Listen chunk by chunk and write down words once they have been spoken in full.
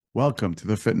Welcome to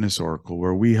the Fitness Oracle,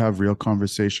 where we have real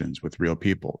conversations with real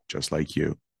people just like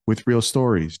you, with real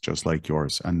stories just like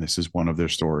yours. And this is one of their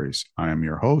stories. I am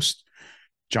your host,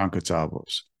 John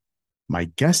Catavos.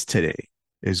 My guest today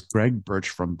is Greg Birch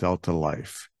from Delta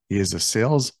Life. He is a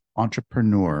sales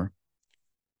entrepreneur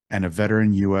and a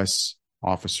veteran U.S.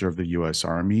 officer of the U.S.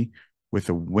 Army with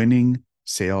a winning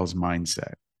sales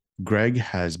mindset. Greg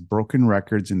has broken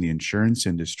records in the insurance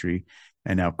industry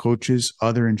and now coaches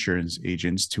other insurance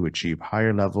agents to achieve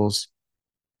higher levels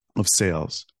of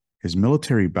sales. His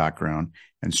military background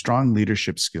and strong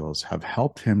leadership skills have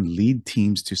helped him lead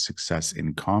teams to success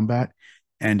in combat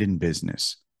and in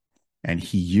business. And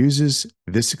he uses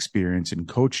this experience in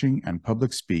coaching and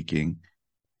public speaking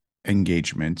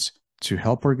engagements to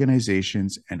help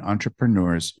organizations and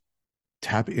entrepreneurs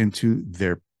tap into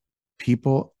their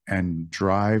people and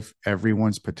drive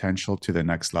everyone's potential to the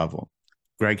next level.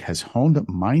 Greg has honed a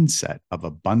mindset of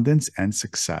abundance and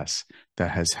success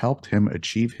that has helped him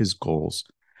achieve his goals,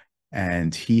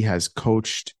 and he has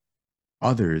coached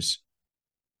others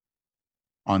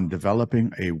on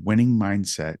developing a winning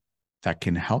mindset that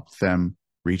can help them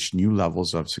reach new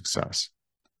levels of success.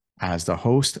 As the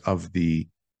host of the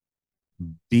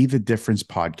Be the Difference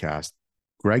podcast,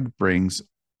 Greg brings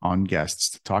on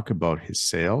guests to talk about his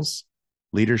sales,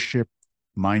 leadership,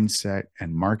 mindset,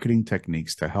 and marketing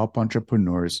techniques to help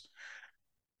entrepreneurs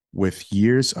with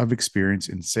years of experience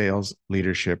in sales,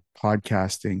 leadership,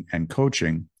 podcasting, and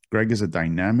coaching. Greg is a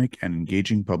dynamic and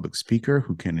engaging public speaker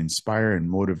who can inspire and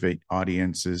motivate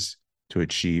audiences to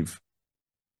achieve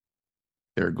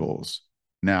their goals.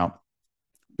 Now,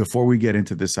 before we get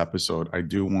into this episode, I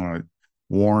do want to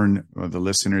warn the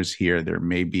listeners here. There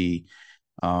may be,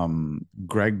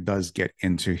 Greg does get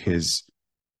into his,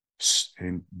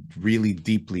 and really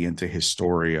deeply into his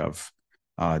story of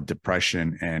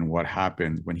depression and what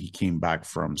happened when he came back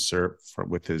from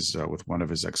with one of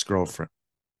his ex-girlfriends,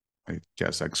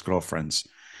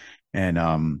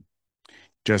 and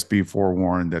just be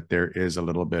forewarned that there is a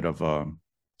little bit of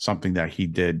something that he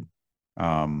did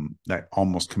that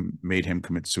almost made him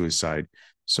commit suicide.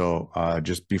 So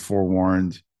just be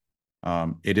forewarned.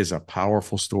 It is a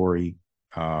powerful story.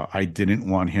 I didn't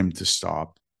want him to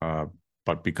stop,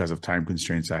 but because of time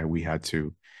constraints, we had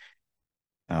to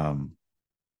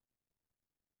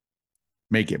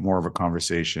make it more of a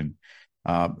conversation.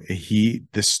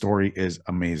 This story is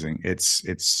amazing. It's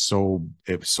so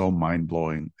mind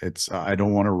blowing. I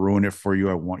don't want to ruin it for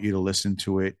you. I want you to listen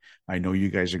to it. I know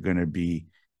you guys are going to be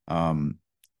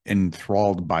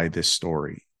enthralled by this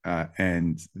story,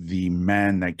 and the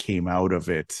man that came out of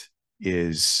it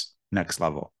is next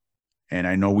level. And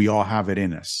I know we all have it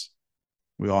in us.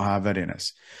 We all have that in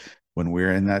us when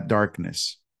we're in that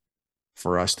darkness,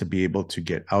 for us to be able to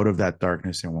get out of that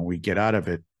darkness. And when we get out of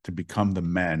it, to become the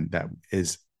man that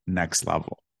is next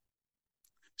level.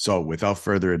 So without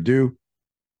further ado,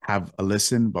 have a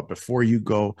listen. But before you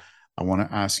go, I want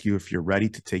to ask you if you're ready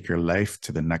to take your life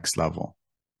to the next level.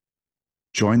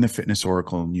 Join the Fitness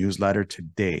Oracle newsletter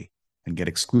today and get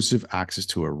exclusive access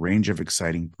to a range of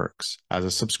exciting perks. As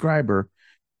a subscriber,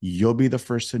 you'll be the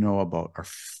first to know about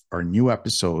our new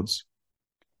episodes,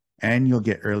 and you'll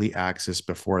get early access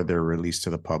before they're released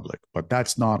to the public. But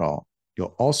that's not all.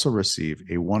 You'll also receive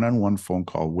a one-on-one phone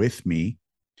call with me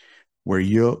where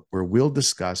we'll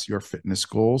discuss your fitness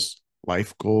goals,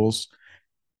 life goals,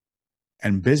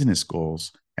 and business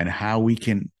goals, and how we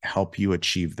can help you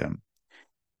achieve them.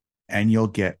 And you'll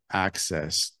get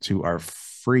access to our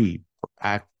free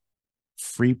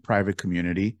private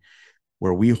community,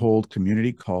 where we hold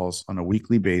community calls on a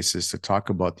weekly basis to talk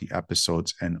about the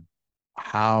episodes and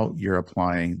how you're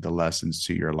applying the lessons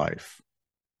to your life.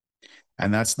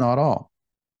 And that's not all.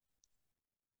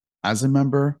 As a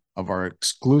member of our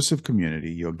exclusive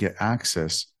community, you'll get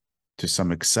access to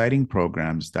some exciting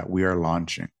programs that we are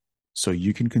launching, so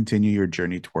you can continue your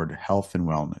journey toward health and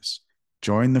wellness.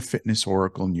 Join the Fitness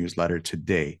Oracle newsletter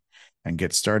today and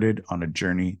get started on a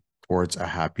journey towards a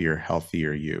happier,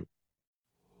 healthier you.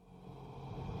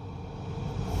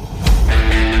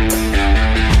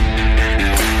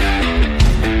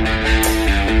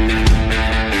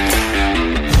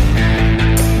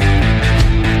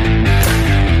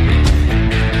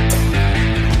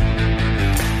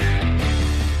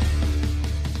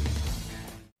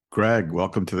 Greg,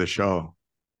 welcome to the show.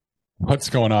 What's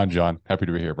going on, John? Happy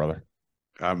to be here, brother.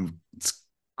 It's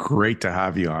great to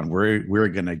have you on. We're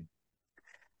gonna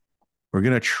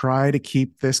try to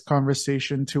keep this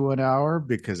conversation to an hour,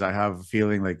 because I have a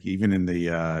feeling like even in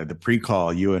the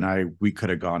pre-call, you and we could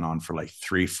have gone on for like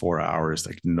 3-4 hours,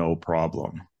 like no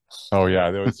problem. Oh yeah,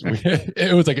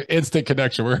 it was like an instant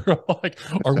connection. We're like,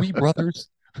 are we brothers?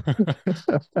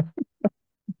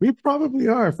 We probably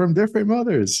are from different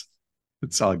mothers.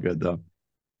 It's all good though.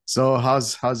 So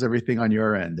how's everything on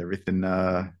your end? Everything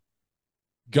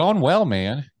Going well,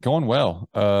 man. Going well.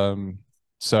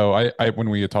 So I when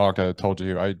we had talked, I told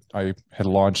you I had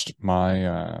launched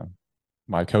my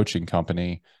coaching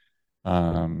company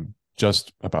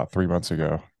just about 3 months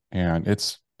ago, and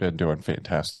it's been doing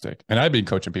fantastic. And I've been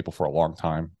coaching people for a long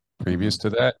time previous mhm. to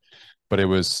that, but it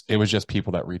was just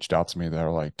people that reached out to me that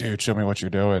are like, "Dude, show me what you're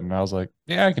doing," and I was like,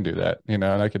 "Yeah, I can do that," and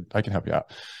I can help you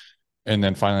out. And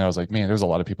then finally, I was like, "Man, there's a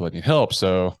lot of people that need help,"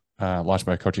 so launched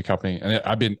my coaching company, and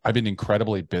I've been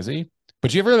incredibly busy.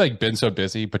 But you ever like been so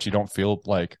busy, but you don't feel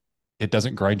like it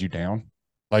doesn't grind you down?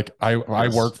 Like I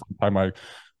Yes. work from the time I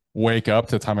wake up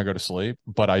to the time I go to sleep,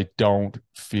 but I don't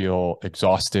feel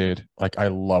exhausted. Like I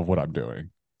love what I'm doing.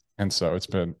 And so it's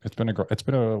been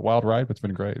a wild ride, but it's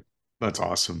been great. That's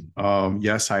awesome.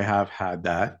 Yes, I have had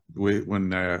that. When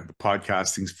the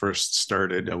podcasting first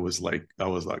started, I was like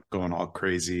going all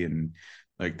crazy and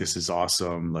like this is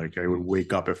awesome. Like I would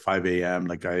wake up at 5 a.m.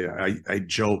 Like I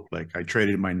joke like I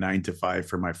traded my 9 to 5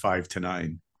 for my 5 to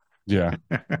 9. Yeah.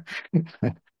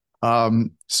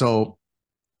 So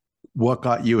what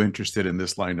got you interested in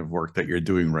this line of work that you're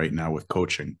doing right now with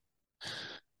coaching?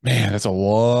 Man, that's a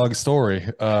long story.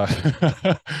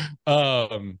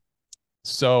 Um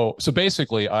so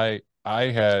basically I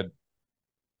had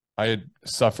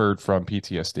suffered from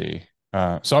PTSD.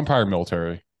 So I'm prior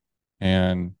military,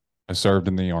 and I served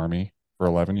in the army for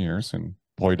 11 years and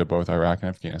deployed to both Iraq and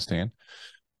Afghanistan.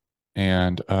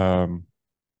 And while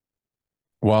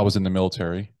I was in the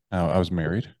military, I was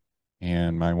married,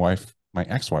 and my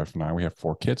ex-wife, and I, we have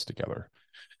 4 kids together.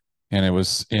 And it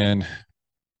was in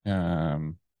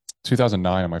um,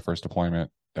 2009 on my first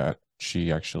deployment that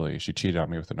she cheated on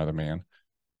me with another man,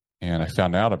 and I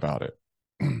found out about it.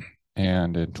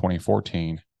 And in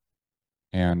 2014,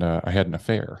 and I had an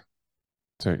affair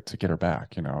to get her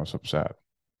back. I was upset,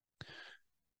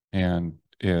 and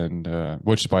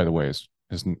which, by the way, is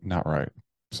not right.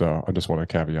 So I just want to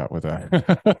caveat with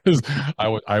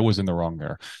that. I was in the wrong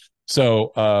there.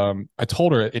 So I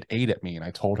told her it ate at me, and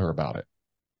I told her about it.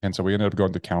 And so we ended up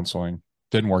going to counseling.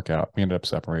 Didn't work out. We ended up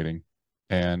separating,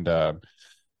 and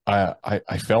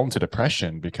I fell into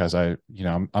depression because I'm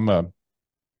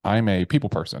a people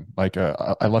person. Like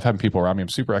I love having people around me. I'm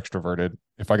super extroverted.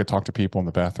 If I could talk to people in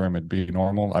the bathroom and be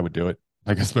normal, I would do it.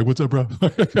 Like it's like, what's up, bro?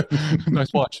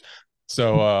 Nice watch.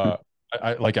 So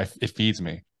it feeds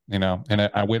me, And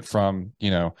I went from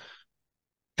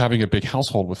having a big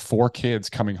household with 4 kids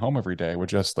coming home every day with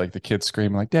just like the kids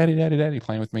screaming like daddy, daddy, daddy,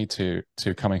 playing with me to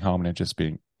coming home and it just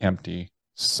being empty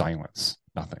silence,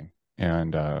 nothing.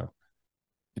 And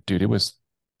dude, it was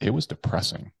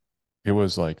depressing. It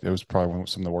was probably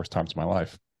some of the worst times of my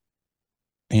life.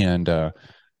 And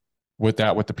with the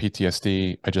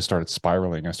PTSD, I just started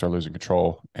spiraling. I started losing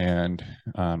control. And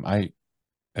I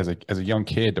as a young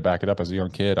kid, to back it up, as a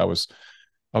young kid, I was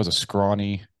a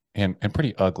scrawny and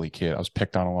pretty ugly kid. I was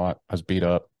picked on a lot. I was beat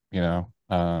up.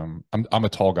 I'm a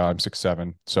tall guy. I'm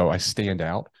 6'7", so I stand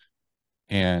out.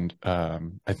 And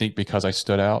I think because I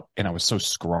stood out and I was so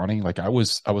scrawny, like I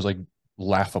was like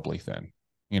laughably thin.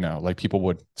 Like people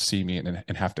would see me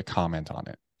and have to comment on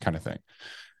it, kind of thing.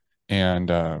 And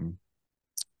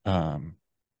um,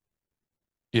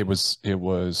 it was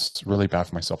really bad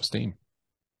for my self esteem.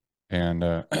 And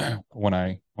when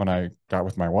I got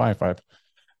with my wife,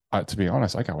 to be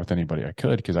honest, I got with anybody I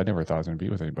could because I never thought I was going to be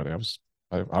with anybody. I was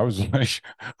like,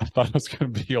 I thought I was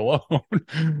going to be alone,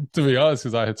 to be honest,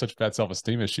 because I had such bad self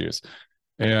esteem issues.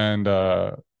 And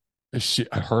her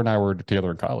and I were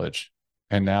together in college,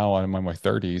 and now I'm in my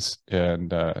 30s,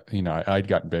 and I'd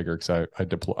gotten bigger because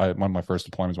one of my first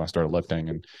deployments when I started lifting,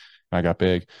 and I got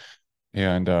big,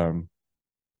 and all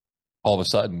of a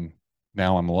sudden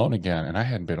now I'm alone again, and I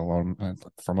hadn't been alone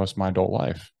for most of my adult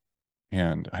life,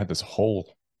 and I had this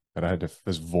hole that I had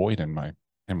this void in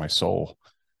my soul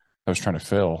I was trying to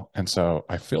fill, and so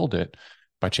I filled it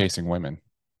by chasing women,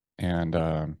 and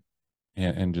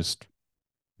and just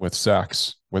with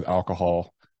sex, with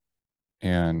alcohol,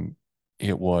 and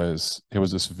it was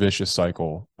this vicious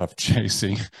cycle of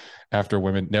chasing after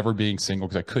women, never being single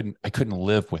because I couldn't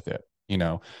live with it,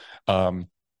 um,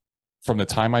 from the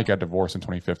time I got divorced in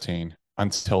 2015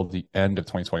 until the end of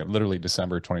 2020, literally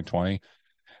December 2020,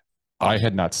 I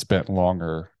had not spent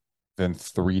longer than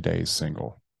 3 days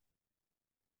single.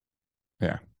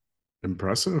 Yeah.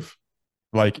 Impressive.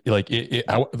 Like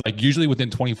usually within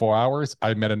 24 hours,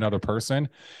 I met another person.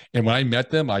 And when I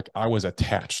met them, like I was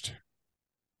attached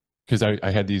because I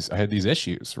had these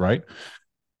issues, right?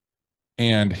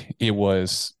 And I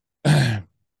was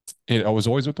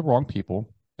always with the wrong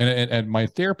people. And my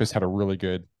therapist had a really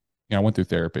good, I went through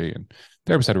therapy, and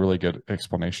therapist had a really good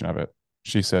explanation of it.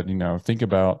 She said, think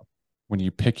about when you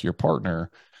pick your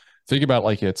partner, think about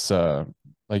like it's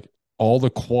like all the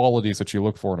qualities that you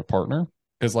look for in a partner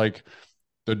is like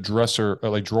the dresser,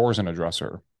 like drawers in a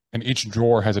dresser, and each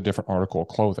drawer has a different article of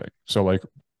clothing. So like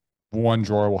one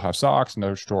drawer will have socks,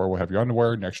 another drawer will have your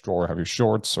underwear, next drawer will have your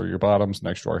shorts or your bottoms,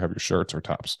 next drawer have your shirts or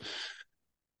tops.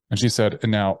 And she said,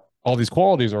 and now all these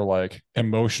qualities are like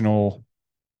emotional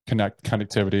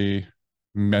connectivity,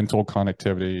 mental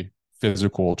connectivity,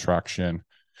 physical attraction,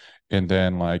 and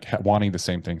then like wanting the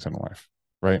same things in life,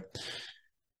 right?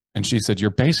 And she said, you're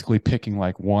basically picking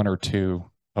like one or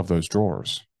two of those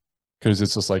drawers because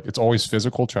it's just like it's always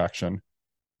physical attraction,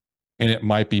 and it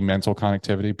might be mental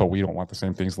connectivity, but we don't want the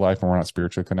same things in life and we're not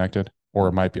spiritually connected. Or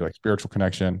it might be like spiritual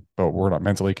connection, but we're not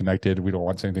mentally connected. We don't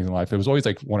want the same things in life. It was always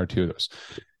like one or two of those.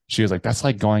 She was like, that's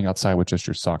like going outside with just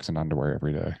your socks and underwear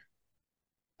every day.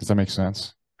 Does that make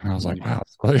sense? And I was like, wow,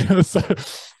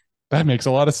 that makes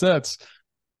a lot of sense.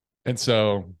 And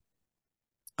so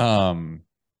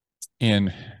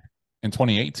in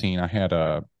 2018, I had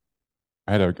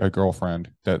a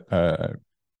girlfriend that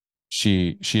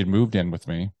she had moved in with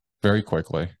me very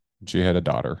quickly. She had a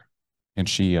daughter, and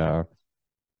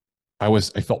I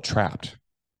felt trapped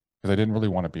because I didn't really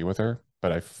want to be with her,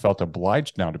 but I felt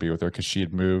obliged now to be with her because she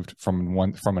had moved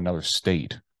from another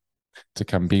state to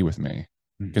come be with me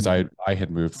because I had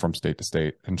moved from state to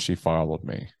state, and she followed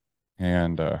me,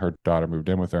 and her daughter moved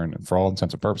in with her, and for all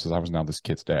intents and purposes, I was now this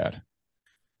kid's dad,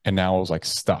 and now I was like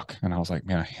stuck, and I was like,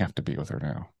 man, I have to be with her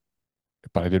now,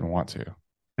 but I didn't want to,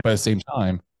 but at the same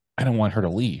time, I didn't want her to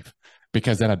leave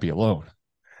because then I'd be alone.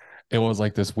 It was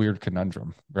like this weird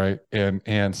conundrum, right?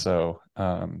 And so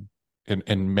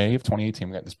in May of 2018,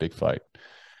 we got this big fight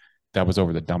that was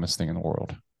over the dumbest thing in the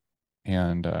world,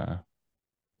 and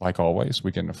like always,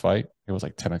 we get in a fight. It was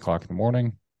like 10 o'clock in the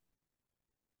morning.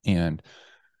 And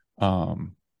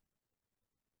um,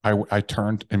 I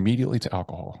turned immediately to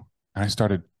alcohol, and I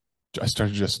started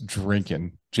just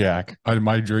drinking Jack.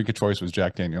 My drink of choice was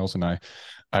Jack Daniels, and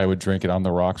I would drink it on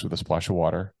the rocks with a splash of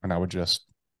water, and I would just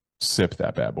sip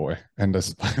that bad boy, and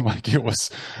just like it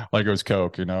was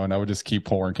Coke, and I would just keep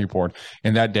pouring, keep pouring.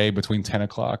 And that day, between 10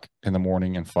 o'clock in the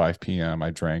morning and 5 p.m.,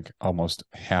 I drank almost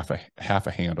half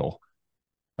a handle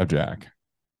of Jack.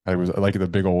 I was like the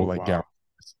big old like gallon.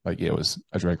 Like it was,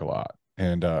 I drank a lot,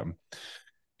 and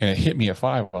it hit me at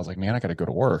 5. I was like, man, I got to go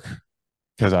to work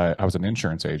because I was an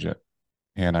insurance agent,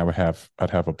 and I'd have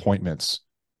appointments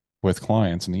with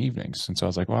clients in the evenings, and so I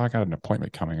was like, well, I got an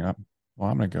appointment coming up.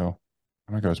 Well, I'm gonna go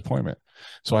to his appointment.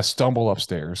 So I stumble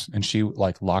upstairs, and she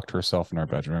like locked herself in our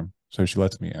bedroom, so she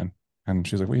lets me in, and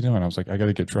she's like, what are you doing? I was like, I got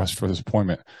to get dressed for this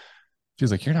appointment.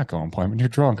 She's like, you're not going to appointment, you're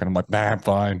drunk. And I'm like, nah, I'm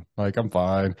fine. Like, I'm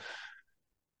fine.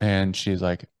 And she's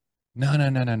like, no, no,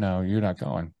 no, no, no, you're not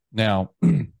going. Now,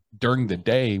 during the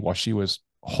day while she was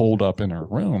holed up in her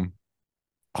room,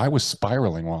 I was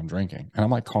spiraling while I'm drinking. And I'm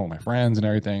like calling my friends and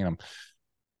everything.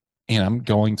 And I'm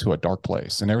going to a dark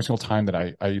place. And every single time that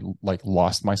I like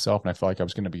lost myself and I felt like I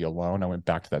was going to be alone, I went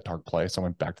back to that dark place. I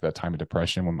went back to that time of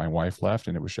depression when my wife left,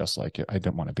 and it was just like I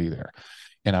didn't want to be there.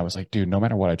 And I was like, dude, no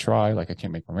matter what I try, like I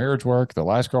can't make my marriage work. The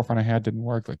last girlfriend I had didn't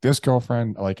work. Like this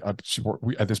girlfriend, like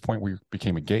at this point we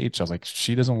became engaged. I was like,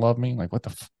 she doesn't love me. Like what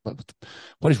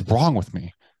is wrong with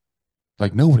me?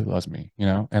 Like nobody loves me,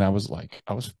 And I was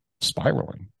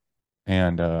spiraling,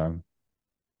 and I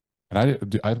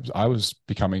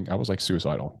was like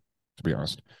suicidal, to be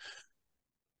honest.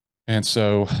 And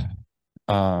so,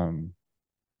 um,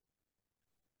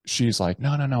 she's like,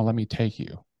 no, no, no, let me take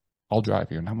you. I'll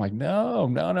drive you. And I'm like, no,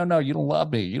 no, no, no, you don't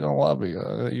love me. You don't love me.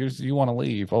 You want to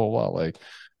leave. Oh, well, like,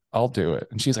 I'll do it.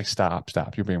 And she's like, stop,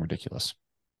 stop. You're being ridiculous.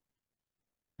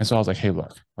 And so I was like, hey,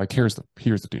 look, like, here's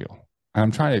the deal. And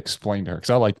I'm trying to explain to her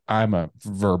because I'm a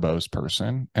verbose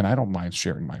person and I don't mind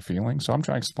sharing my feelings. So I'm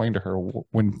trying to explain to her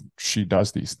when she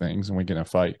does these things and we get in a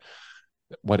fight,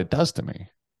 what it does to me.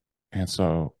 And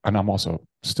I'm also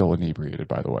still inebriated,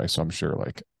 by the way. So I'm sure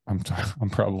like I'm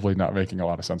probably not making a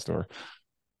lot of sense to her,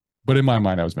 but in my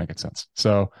mind, I was making sense.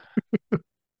 So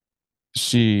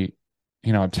she,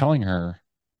 I'm telling her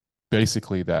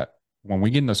basically that when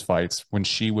we get in those fights, when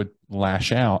she would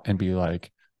lash out and be like,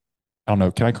 I don't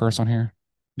know, can I curse on here?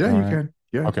 Yeah, you can.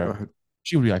 Yeah, okay. Go ahead.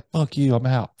 She would be like, fuck you, I'm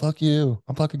out. Fuck you,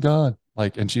 I'm fucking gone.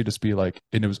 Like, and she'd just be like,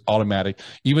 and it was automatic.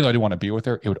 Even though I didn't want to be with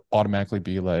her, it would automatically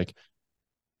be like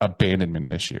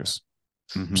abandonment issues,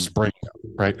 spring up,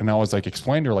 right? And I was like,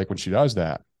 explain to her, like, when she does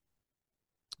that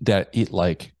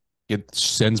it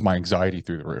sends my anxiety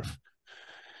through the roof.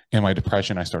 And my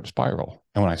depression, I start to spiral.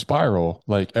 And when I spiral,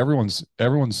 like everyone's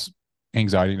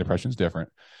anxiety and depression is different.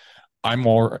 I'm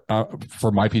more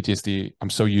for my PTSD. I'm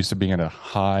so used to being in a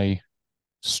high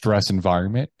stress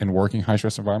environment and working high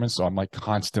stress environments. So I'm like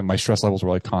constant, my stress levels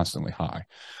were like constantly high.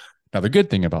 Now, the good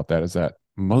thing about that is that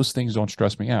most things don't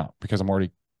stress me out because I'm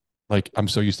already like, I'm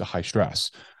so used to high stress.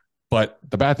 But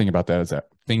the bad thing about that is that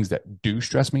things that do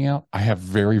stress me out, I have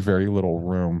very, very little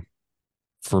room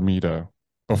for me to,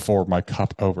 before my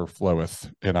cup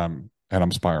overfloweth and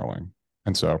I'm spiraling.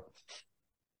 And so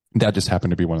that just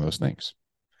happened to be one of those things.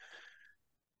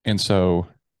 And so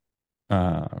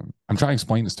I'm trying to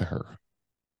explain this to her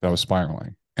that I was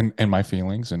spiraling and my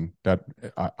feelings and that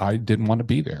I didn't want to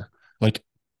be there, like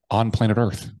on planet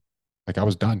Earth. Like I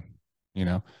was done, you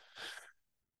know?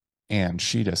 And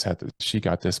she just had to, she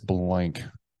got this blank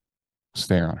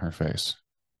stare on her face.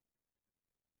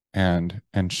 And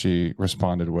she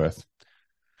responded with,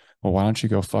 well, why don't you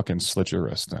go fucking slit your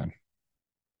wrist then?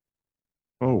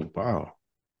 Oh, wow.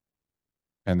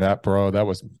 And that, bro, that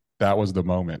was the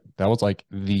moment. That was like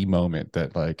the moment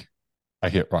that like I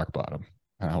hit rock bottom.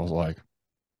 And I was like,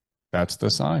 that's the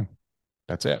sign.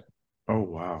 That's it. Oh,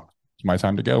 wow. It's my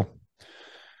time to go.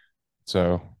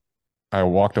 So I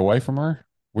walked away from her.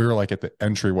 We were like at the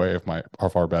entryway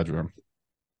of our bedroom.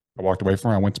 I walked away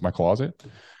from her. I went to my closet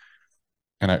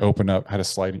and I opened up, had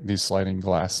these sliding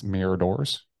glass mirror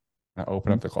doors. I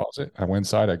opened up the closet. I went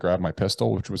inside. I grabbed my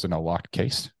pistol, which was in a locked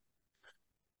case.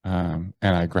 And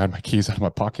I grabbed my keys out of my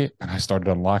pocket and I started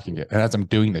unlocking it. And as I'm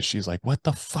doing this, she's like, what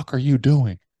the fuck are you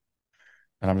doing?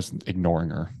 And I'm just ignoring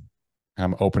her. And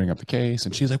I'm opening up the case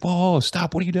and she's like, whoa,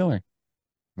 stop. What are you doing?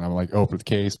 And I'm like, open the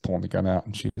case, pulling the gun out.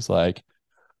 And she's like,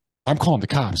 I'm calling the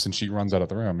cops. And she runs out of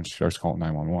the room and she starts calling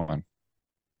 911.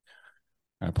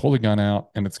 And I pull the gun out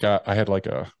and I had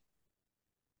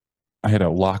a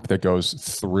lock that goes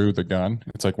through the gun.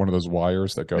 It's like one of those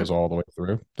wires that goes Yep. all the way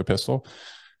through the pistol.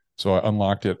 So I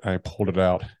unlocked it. I pulled it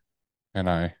out and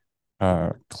I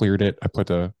cleared it. I put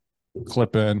the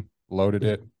clip in, loaded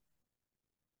it,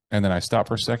 and then I stopped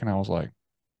for a second. I was like,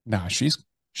 "Nah, she's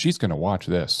gonna watch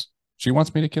this. She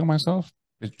wants me to kill myself.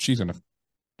 She's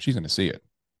gonna see it."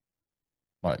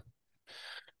 Like,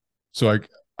 so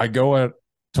I go at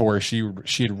to where she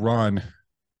had run.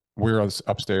 We were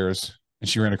upstairs, and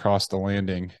she ran across the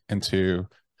landing into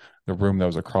the room that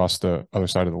was across the other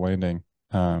side of the landing,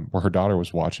 where her daughter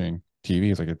was watching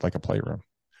TV. It's like a playroom,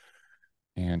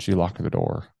 and she locked the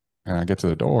door. And I get to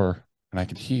the door, and I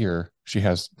could hear she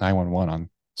has 911 on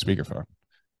speakerphone.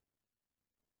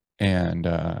 And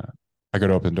I go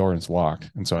to open the door, and it's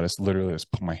locked. And so I just literally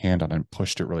just put my hand on it and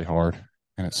pushed it really hard,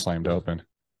 and it slammed open.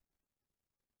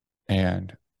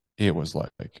 And it was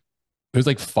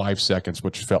like 5 seconds,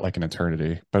 which felt like an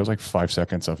eternity, but it was like 5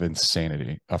 seconds of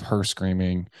insanity of her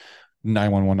screaming.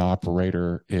 911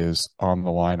 operator is on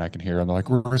the line. I can hear, and they're like,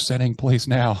 we're sending police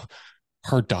now.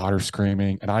 Her daughter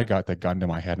screaming, and I got the gun to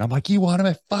my head, and I'm like, you want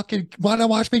to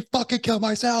watch me fucking kill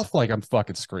myself? Like I'm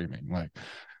fucking screaming. Like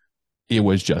it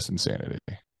was just insanity.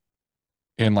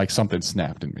 And like something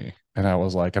snapped in me. And I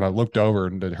was like, and I looked over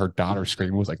and her daughter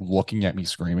screaming was like looking at me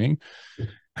screaming.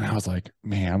 And I was like,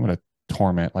 man, I'm gonna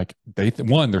torment. Like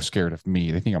they're scared of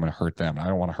me. They think I'm gonna hurt them. I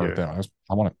don't want to hurt Yeah. them.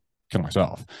 I want to kill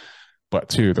myself. But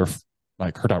two, they're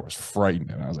like her daughter was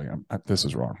frightened, and I was like, this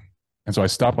is wrong. And so I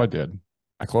stopped what I did.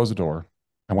 I closed the door.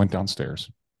 I went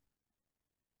downstairs,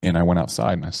 and I went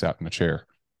outside and I sat in a chair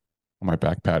on my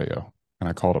back patio, and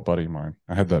I called a buddy of mine.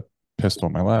 I had the pistol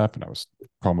in my lap, and I was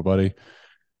calling my buddy,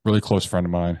 really close friend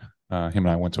of mine. Him and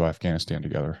I went to Afghanistan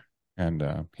together,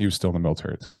 and he was still in the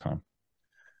military at the time.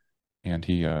 And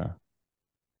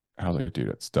I was like, dude,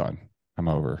 it's done. I'm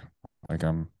over. Like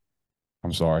I'm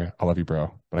sorry. I love you,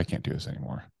 bro, but I can't do this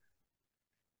anymore.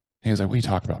 He was like, what are you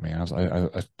talking about, man?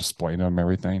 I explained to him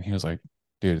everything. He was like,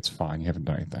 dude, it's fine. You haven't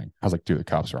done anything. I was like, dude, the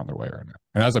cops are on their way right now.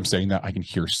 And as I'm saying that, I can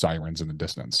hear sirens in the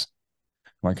distance.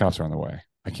 My cops are on the way.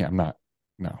 I'm not,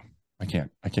 no, I can't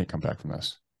come back from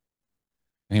this.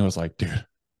 And he was like, dude,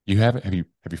 have you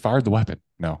fired the weapon?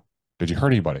 No. Did you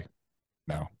hurt anybody?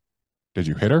 No. Did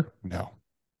you hit her? No.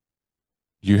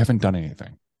 You haven't done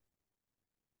anything.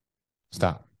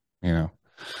 Stop. You know.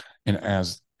 And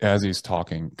as he's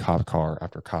talking, cop car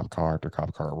after cop car after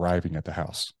cop car arriving at the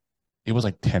house. It was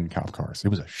like 10 cop cars. It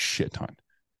was a shit ton.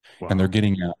 And they're Wow.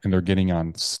 getting out and they're getting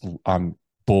on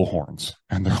bullhorns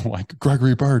and they're like,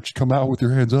 Gregory Birch, come out with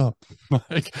your hands up.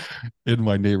 Like in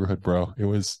my neighborhood, bro. It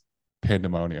was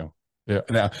pandemonium. Yeah.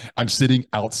 Now I'm sitting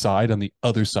outside on the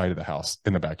other side of the house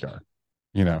in the backyard,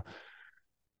 you know.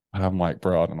 And I'm like,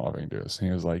 bro, I don't know if I can do this. And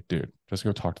he was like, dude, just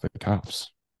go talk to the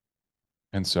cops.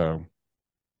 And so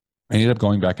I ended up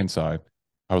going back inside.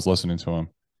 I was listening to him.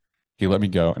 He let me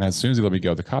go. And as soon as he let me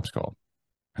go, the cops called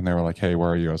and they were like, hey, where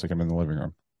are you? I was like, I'm in the living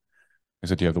room. They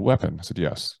said, "Do you have the weapon?" I said,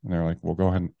 "Yes." And they're like, "Well, go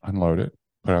ahead and unload it,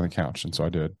 put it on the couch." And so I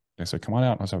did. They said, "Come on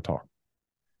out, let's have a talk."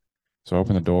 So I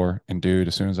opened the door, and dude,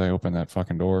 as soon as I opened that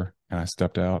fucking door and I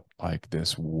stepped out, like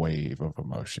this wave of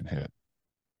emotion hit,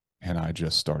 and I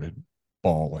just started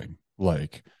bawling,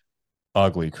 like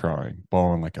ugly crying,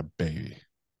 bawling like a baby,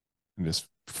 and just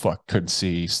fuck couldn't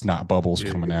see snot bubbles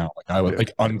Yeah, coming out, like I was yeah.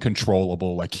 like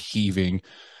uncontrollable, like heaving,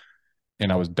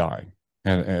 and I was dying,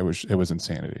 and it was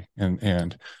insanity,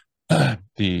 and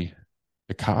the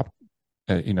the cop,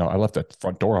 I left that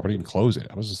front door up. I didn't even close it.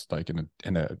 I was just like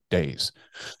in a daze.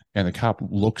 And the cop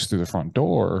looks through the front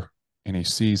door and he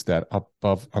sees that up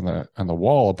above on the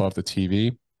wall above the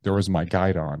TV, there was my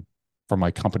guide on from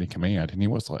my company command. And he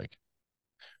was like,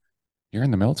 "You're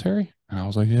in the military?" And I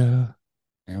was like, "Yeah."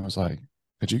 And he was like,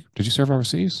 "Did you serve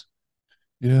overseas?"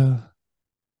 "Yeah."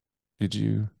 "Did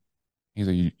you?" He's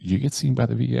like, "You get seen by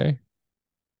the VA?"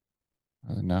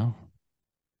 I said, "No."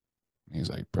 And he's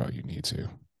like, "Bro, you need to.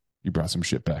 You brought some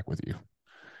shit back with you.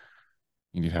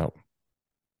 You need help."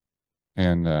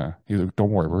 And he's like,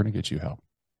 "Don't worry, we're gonna get you help.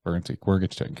 We're gonna get you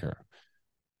taken care of."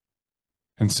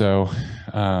 And so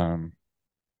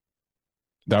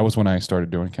that was when I started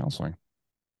doing counseling.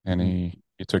 And Mhm.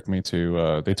 he took me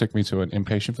to they took me to an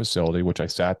inpatient facility, which I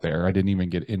sat there. I didn't even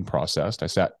get in processed. I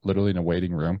sat literally in a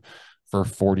waiting room for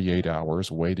 48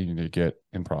 hours waiting to get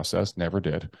in process. Never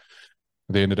did.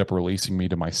 They ended up releasing me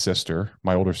to my sister,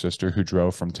 my older sister, who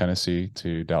drove from Tennessee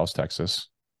to Dallas, Texas,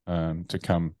 to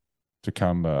come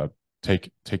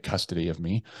take custody of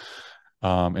me.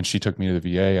 And she took me to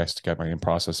the VA. I got my in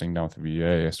processing down with the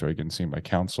VA. I started getting seen by a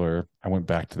counselor. I went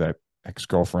back to that ex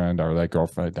girlfriend or that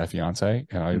girlfriend, that fiance,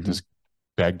 and I Mhm. just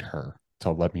begged her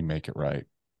to let me make it right.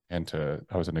 I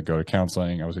was going to go to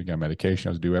counseling. I was going to get medication.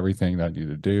 I was going to do everything that I needed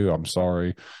to do. I'm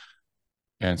sorry.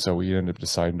 And so we ended up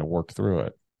deciding to work through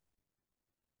it.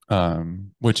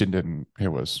 Which it didn't,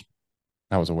 that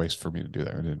was a waste for me to do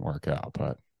that. It didn't work out,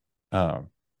 um,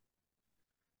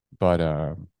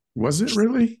 but Was it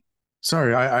really?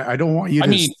 Sorry, I don't want you I to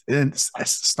mean,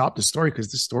 stop the story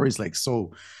because the story is like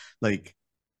so like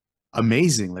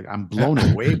amazing. Like I'm blown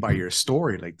away by your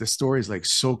story. Like this story is like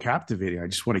so captivating. I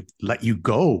just want to let you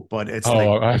go, but it's like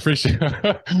oh, I appreciate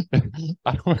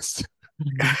I was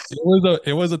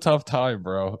it was a tough time,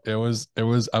 bro. I was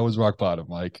rock bottom.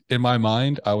 Like in my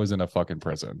mind, I was in a fucking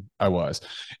prison. I was.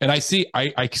 And I see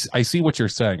what you're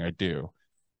saying. I do.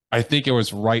 I think it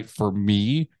was right for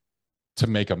me to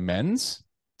make amends,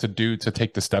 to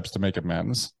take the steps to make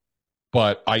amends.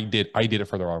 But I did it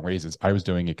for the wrong reasons. I was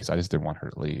doing it because I just didn't want her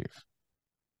to leave.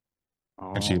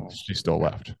 And oh, she still okay.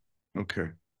 left. Okay.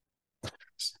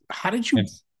 How did And you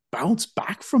bounce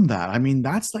back from that? I mean,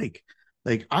 that's like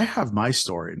I have my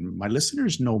story and my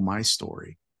listeners know my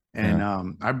story. And yeah.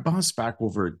 I bounced back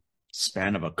over a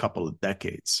span of a couple of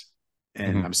decades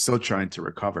and Mhm. I'm still trying to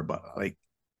recover, but like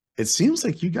it seems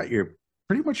like you got your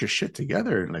pretty much your shit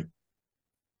together in like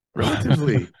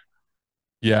relatively,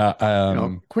 Yeah.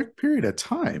 quick period of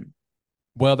time.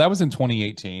 Well, that was in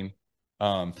 2018.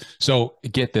 So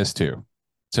get this too,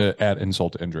 to add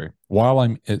insult to injury. While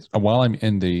I'm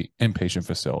in the inpatient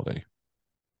facility,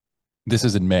 this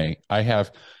is in May.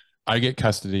 I get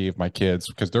custody of my kids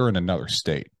because they're in another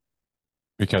state.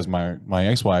 Because my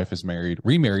ex wife is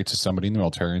remarried to somebody in the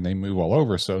military, and they move all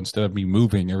over. So instead of me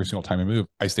moving every single time I move,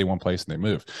 I stay one place and they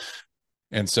move.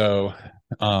 And so,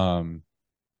 um,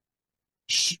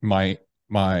 my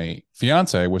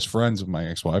fiance was friends with my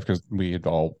ex-wife because we had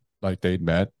all, like, they'd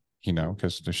met,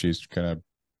 because she's gonna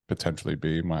potentially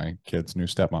be my kid's new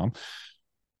stepmom.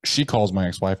 She calls my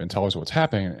ex-wife and tells her what's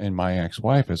happening, and my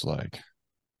ex-wife is like,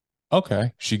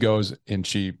 okay. She goes and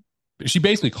she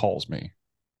basically calls me.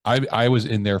 I was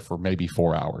in there for maybe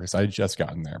 4 hours. I had just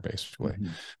gotten there basically. Mhm.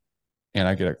 And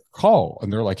I get a call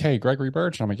and they're like, "Hey, Gregory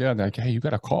Birch." And I'm like, "Yeah." And they're like, "Hey, you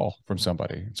got a call from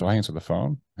somebody." So I answer the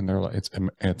phone and they're like,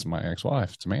 it's my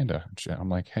ex-wife. It's Amanda. I'm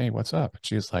like, "Hey, what's up?"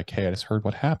 She's like, "Hey, I just heard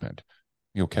what happened.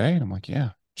 You okay?" And I'm like,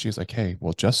 "Yeah." She's like, "Hey,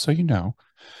 well, just so you know,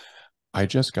 I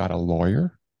just got a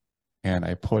lawyer and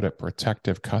I put a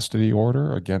protective custody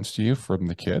order against you from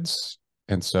the kids.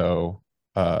 And so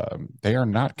they are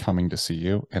not coming to see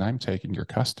you and I'm taking your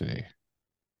custody."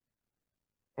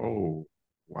 Oh, Oh,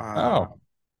 wow.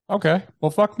 okay.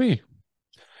 Well, fuck me.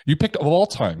 You picked of all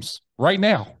times right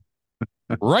now,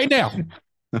 right now.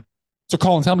 So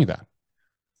call and tell me that.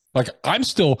 Like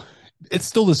it's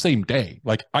still the same day.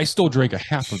 Like I still drank a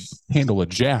half a handle of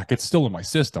Jack. It's still in my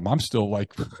system. I'm still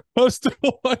like, I'm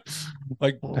still like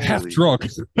half Holy. drunk.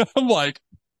 I'm like,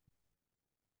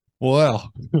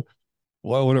 well,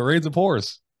 when it rains, it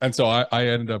pours. And so I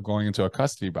ended up going into a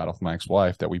custody battle with my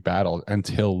ex-wife that we battled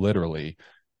until literally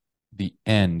the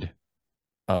end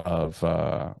of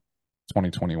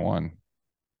 2021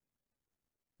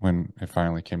 when it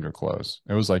finally came to a close.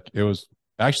 It was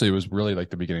really like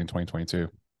the beginning of 2022.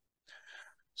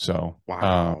 So,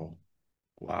 Wow.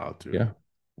 Wow, yeah. dude.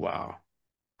 Wow.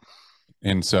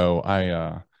 And so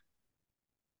I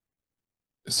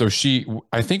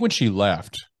think when she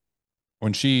left,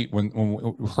 when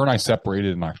her and I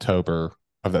separated in October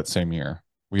of that same year,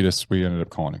 we ended up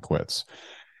calling it quits.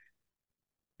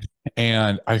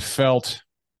 And I felt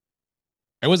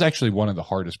it was actually one of the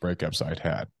hardest breakups I'd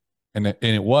had. And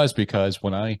it was because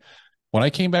when I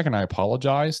came back and I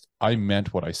apologized, I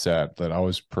meant what I said, that I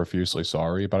was profusely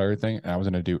sorry about everything and I was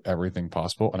going to do everything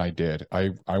possible. And I did. I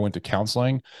went to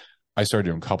counseling. I started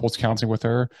doing couples counseling with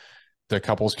her. The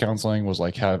couples counseling was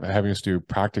like having us do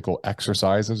practical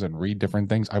exercises and read different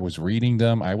things. I was reading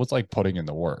them. I was like putting in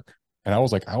the work. And I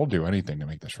was like, I will do anything to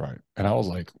make this right. And I was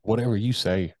like, whatever you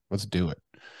say, let's do it.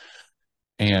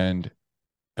 And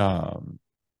um,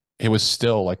 it was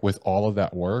still like with all of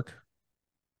that work,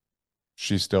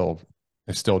 she still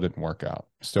it still didn't work out.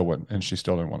 Still wouldn't, and she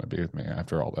still didn't want to be with me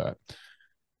after all that.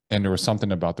 And there was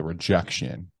something about the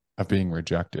rejection of being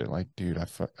rejected. Like, dude,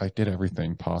 I did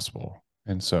everything possible,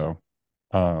 and so,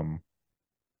 um,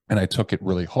 and I took it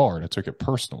really hard. I took it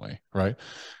personally, right?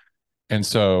 And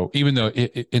so, even though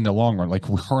in the long run, like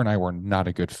her and I were not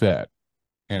a good fit,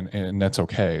 and that's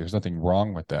okay. There's nothing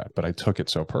wrong with that. But I took it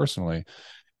so personally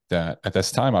that at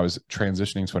this time I was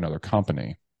transitioning to another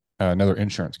company, another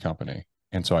insurance company,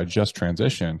 and so I just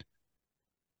transitioned,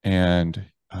 and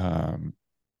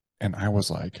and I was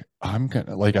like, I'm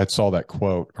gonna like I saw that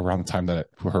quote around the time that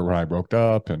her when I broke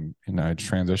up and I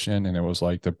transitioned, and it was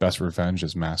like the best revenge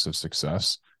is massive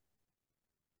success.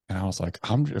 And I was like,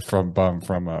 I'm from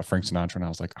Frank Sinatra, and I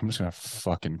was like, I'm just gonna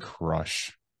fucking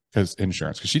crush because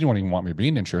insurance, because she didn't even want me to be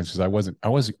in insurance because I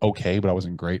was okay, but I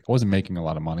wasn't great. I wasn't making a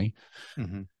lot of money.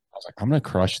 Mm-hmm. I was like, I'm gonna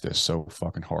crush this so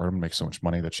fucking hard. I'm gonna make so much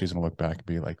money that she's gonna look back and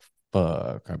be like,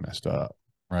 fuck, I messed up.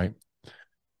 Right.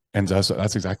 And that's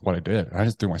exactly what I did. I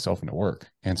just threw myself into work.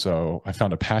 And so I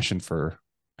found a passion for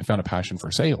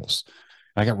sales.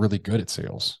 And I got really good at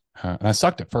sales. And I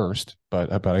sucked at first,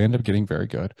 but I ended up getting very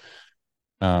good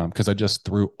because I just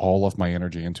threw all of my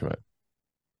energy into it.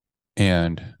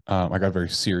 And I got very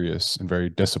serious and very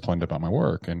disciplined about my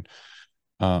work.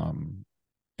 Um,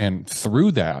 and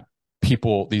through that,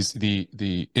 people,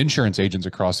 the insurance agents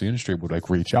across the industry would like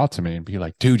reach out to me and be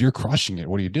like, dude, you're crushing it.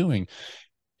 What are you doing?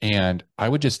 And I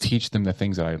would just teach them the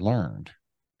things that I learned.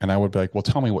 And I would be like, well,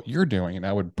 tell me what you're doing. And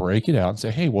I would break it out and say,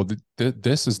 hey, well,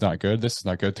 this is not good. This is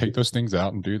not good. Take those things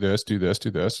out and do this, do this, do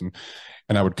this.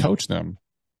 And I would coach them.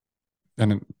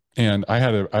 And, and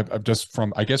I've just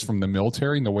from, I guess from the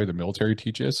military and the way the military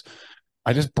teaches,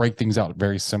 I just break things out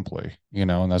very simply,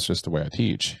 and that's just the way I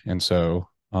teach. And so,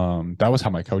 that was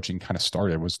how my coaching kind of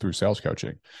started, was through sales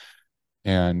coaching.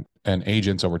 And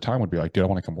agents over time would be like, dude, I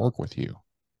want to come work with you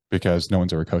because no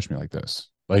one's ever coached me like this.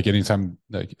 Like anytime,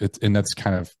 like and that's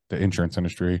kind of the insurance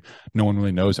industry. No one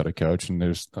really knows how to coach, and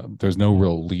there's no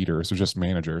real leaders. There's just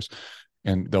managers,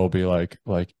 and they'll be like,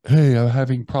 hey, I'm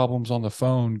having problems on the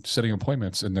phone setting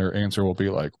appointments, and their answer will be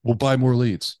like, we'll buy more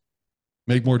leads,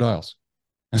 make more dials.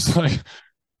 It's like,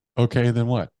 okay, then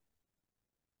what?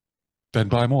 Then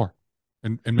buy more,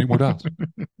 and make more dials.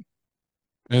 And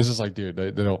it's just like, dude,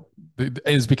 they don't.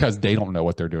 It's because they don't know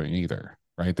what they're doing either,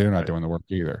 right? They're not Right. doing the work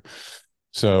either.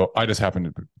 So I just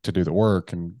happened to do the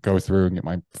work and go through and get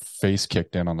my face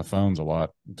kicked in on the phones a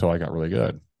lot until I got really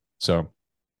good. So,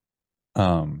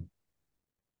 um,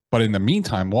 but in the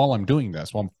meantime, while I'm doing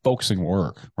this, while I'm focusing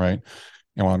work, right,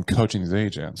 and while I'm coaching these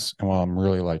agents, and while I'm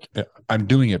really like, I'm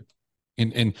doing it.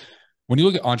 In when you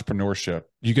look at entrepreneurship,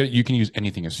 you can use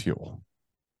anything as fuel.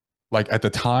 Like at the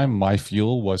time, my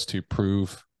fuel was to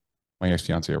prove my ex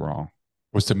fiance wrong,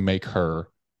 was to make her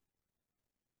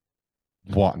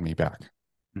want me back.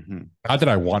 Mm-hmm. Not that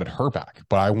I wanted her back,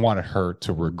 but I wanted her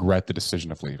to regret the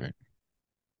decision of leaving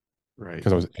Right.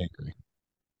 because I was angry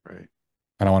Right.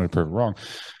 and I wanted to prove it wrong.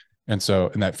 And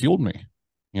that fueled me,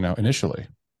 initially.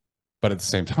 But at the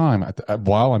same time,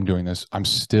 while I'm doing this, I'm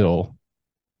still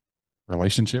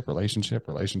relationship,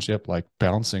 like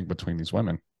bouncing between these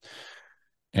women.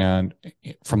 And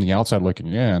from the outside looking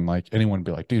in, like anyone would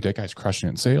be like, dude, that guy's crushing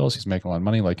it in sales. He's making a lot of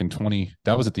money. Like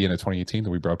that was at the end of 2018 that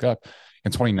we broke up.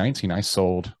 In 2019, I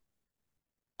sold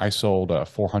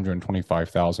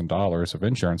 $425,000 of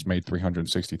insurance, made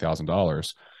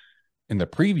 $360,000. In the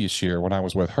previous year, when I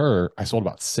was with her, I sold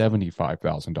about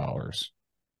 $75,000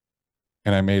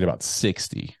 and I made about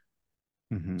 60.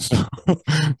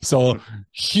 Mm-hmm. So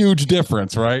huge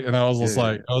difference, right? And I was just Yeah.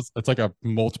 like, it's like a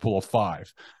multiple of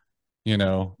five,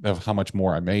 of how much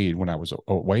more I made when I was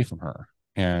away from her.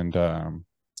 And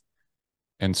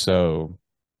and so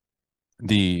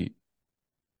the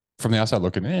from the outside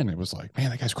looking in, it was like, man,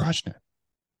 that guy's crushing it.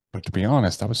 But to be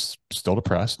honest, I was still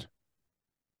depressed.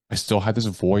 I still had this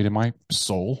void in my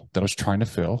soul that I was trying to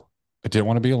fill. I didn't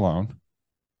want to be alone.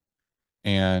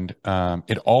 And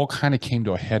it all kind of came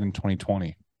to a head in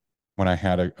 2020 when I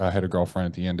had a girlfriend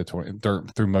at the end of 20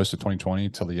 through most of 2020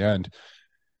 till the end,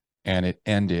 and it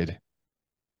ended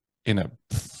in a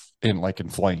in like in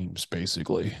flames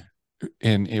basically.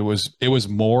 And it was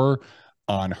more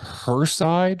on her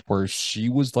side where she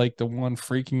was like the one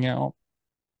freaking out,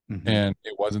 Mm-hmm. and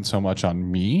it wasn't so much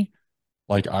on me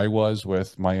like I was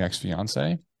with my ex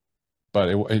fiance. But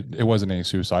it wasn't any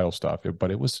suicidal stuff.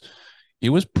 But it was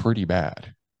pretty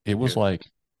bad. It was Yeah. like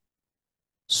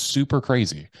super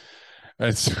crazy.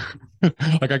 It's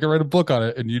like I could write a book on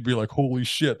it, and you'd be like, "Holy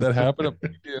shit, that happened!" I'm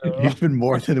like, yeah, Even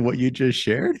more than what you just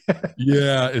shared.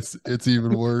 yeah. It's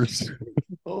even worse.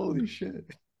 Holy shit.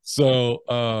 So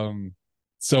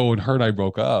so when her and I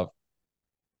broke up,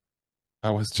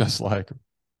 I was just like,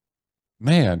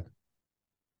 man,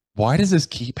 why does this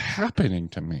keep happening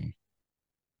to me?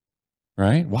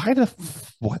 Right? What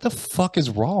the fuck is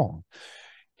wrong?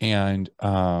 And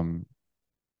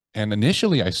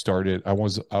initially I was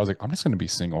like, I'm just going to be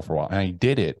single for a while. And I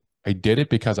did it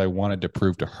because I wanted to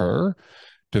prove to her,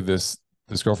 to this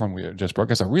girlfriend we had just broke.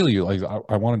 Because I really like,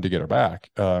 I wanted to get her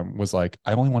back. Was like,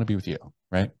 I only want to be with you,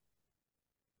 right?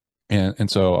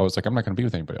 And so I was like, I'm not going to be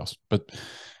with anybody else. But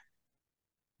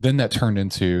then that turned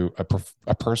into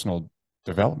a personal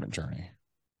development journey.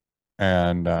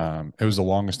 And it was the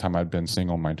longest time I'd been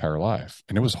single my entire life,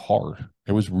 and it was hard.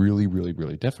 It was really, really,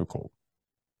 really difficult.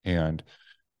 And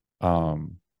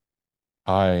um,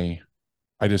 I,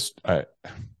 I just, that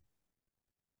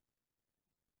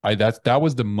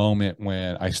was the moment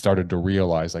when I started to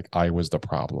realize like I was the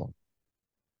problem,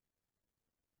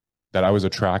 that I was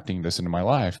attracting this into my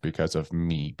life because of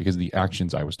me, because of the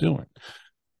actions I was doing.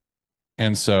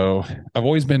 And so I've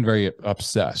always been very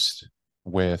obsessed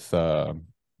with the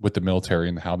military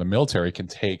and how the military can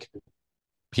take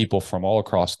people from all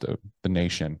across the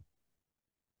nation,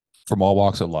 from all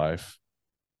walks of life,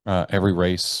 every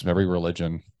race, every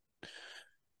religion,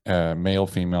 male,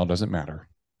 female, doesn't matter.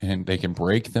 And they can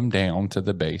break them down to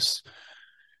the base,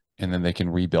 and then they can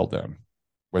rebuild them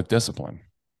with discipline,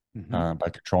 Mm-hmm. by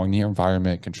controlling the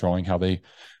environment, controlling how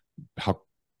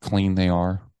clean they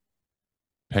are,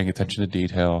 paying attention to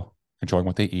detail, controlling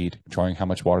what they eat, controlling how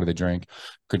much water they drink,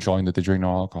 controlling that they drink no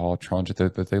alcohol, controlling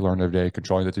that they learn every day,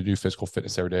 controlling that they do physical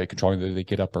fitness every day, controlling that they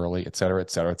get up early, et cetera,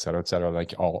 et cetera, et cetera, et cetera,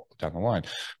 like all down the line.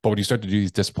 But when you start to do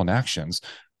these discipline actions,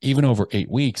 even over 8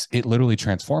 weeks, it literally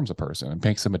transforms a person and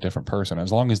makes them a different person.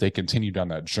 As long as they continue down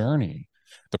that journey,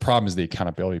 the problem is the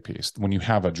accountability piece. When you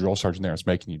have a drill sergeant there that's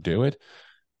making you do it,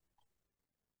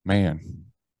 man,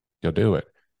 you'll do it.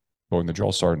 But when the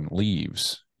drill sergeant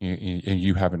leaves,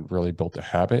 you haven't really built a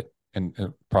habit. And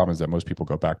the problem is that most people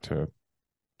go back to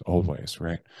the old ways,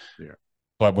 right? Yeah.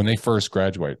 But when they first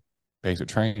graduate basic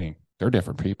training, they're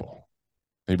different people.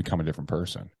 They become a different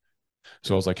person.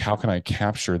 So I was like, how can I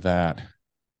capture that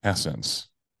essence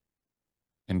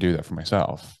and do that for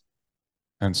myself?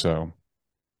 And so,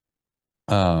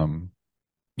 um,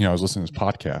 I was listening to this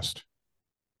podcast,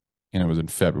 and it was in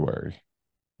February.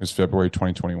 It was February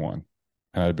 2021.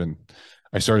 And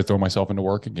I started throwing myself into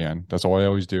work again. That's all I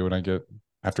always do when I get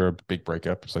after a big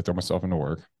breakup. So I throw myself into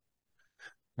work.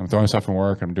 I'm throwing myself in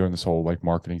work. I'm doing this whole like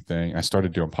marketing thing. I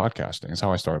started doing podcasting. That's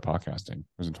how I started podcasting. It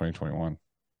was in 2021.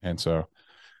 And so,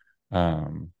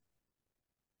 um,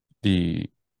 the,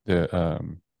 I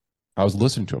was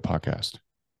listening to a podcast,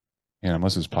 and I'm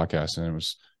listening to this podcast, and it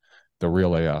was the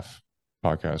Real AF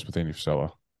podcast with Andy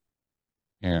Frisella.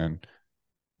 And,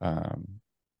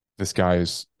 this guy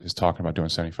is talking about doing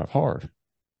 75 hard,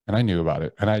 and I knew about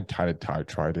it, and I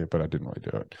tried it, but I didn't really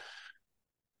do it.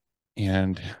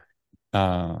 And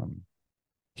um,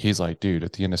 he's like, dude,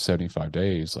 at the end of 75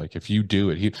 days, like if you do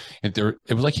it,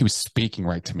 it was like he was speaking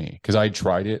right to me, because I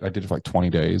tried it. I did it for like 20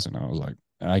 days, and I was like,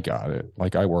 I got it.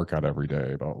 Like I work out every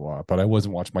day, blah, blah, blah. But I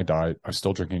wasn't watching my diet. I was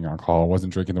still drinking alcohol. I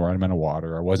wasn't drinking the right amount of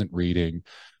water. I wasn't reading.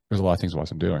 There's a lot of things I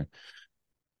wasn't doing.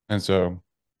 And so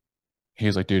he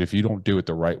was like, dude, if you don't do it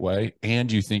the right way,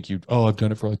 and you think I've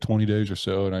done it for like 20 days or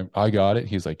so, and I got it.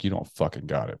 He's like, you don't fucking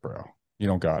got it, bro. You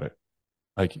don't got it.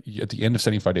 Like at the end of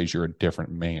 75 days, you're a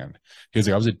different man. He was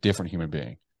like, I was a different human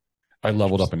being. I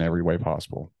leveled up in every way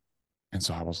possible. And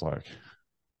so I was like,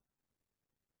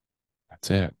 that's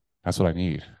it. That's what I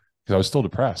need. Because I was still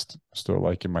depressed, still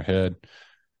like in my head,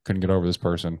 couldn't get over this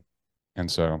person. And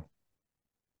so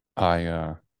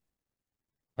I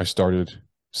started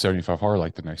 75 hard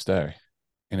like the next day.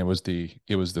 and it was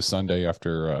the Sunday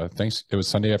after it was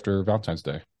Sunday after Valentine's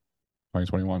Day,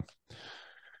 2021.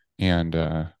 And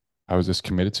I was just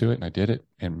committed to it, and I did it,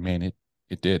 and man,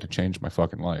 it did. It changed my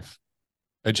fucking life.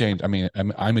 It changed. I mean,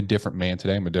 I'm a different man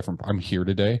today. I'm here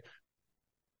today,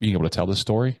 being able to tell this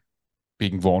story,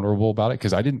 being vulnerable about it,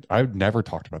 because I've never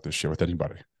talked about this shit with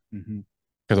anybody, Mhm.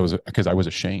 because I was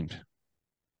ashamed,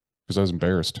 because I was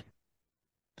embarrassed.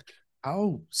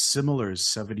 How similar is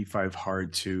 75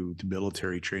 hard to the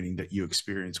military training that you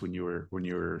experienced when you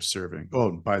were serving? Oh,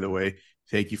 and by the way,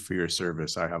 thank you for your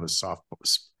service. I have a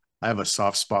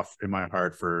soft spot in my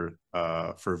heart for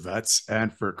vets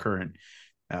and for current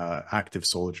active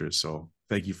soldiers. So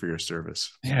thank you for your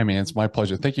service. Yeah, man, it's my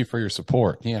pleasure. Thank you for your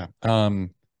support. Yeah.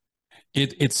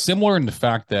 It's similar in the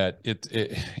fact that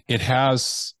it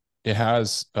has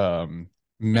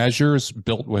measures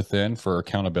built within for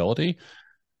accountability.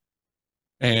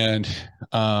 And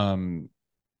um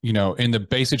in the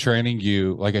basic training,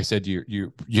 you like I said,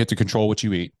 you have to control what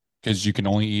you eat, because you can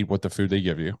only eat what the food they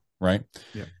give you, right?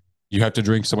 Yeah. You have to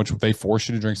drink so much. They force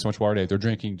you to drink so much water a day.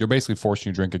 They're basically forcing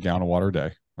you to drink a gallon of water a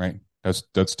day, right?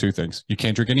 That's two things. You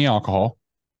can't drink any alcohol.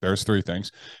 There's three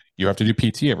things. You have to do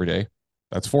PT every day.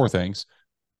 That's four things.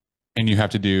 And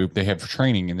they have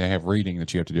training and they have reading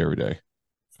that you have to do every day.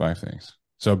 Five things.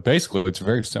 So basically, it's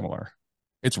very similar.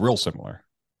 It's real similar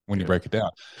when you Yeah. break it down.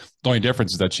 The only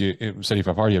difference is that in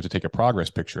 75 hard, you have to take a progress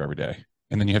picture every day.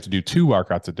 And then you have to do two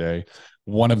workouts a day.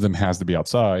 One of them has to be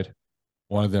outside.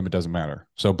 One of them, it doesn't matter.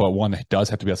 So, but one does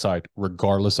have to be outside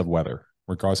regardless of weather,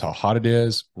 regardless how hot it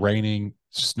is, raining,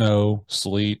 snow,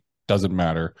 sleet, doesn't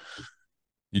matter.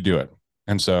 You do it.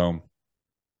 And so,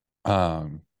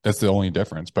 that's the only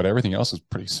difference, but everything else is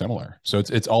pretty similar. So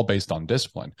it's all based on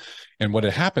discipline. And what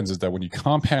it happens is that when you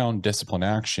compound discipline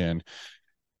action,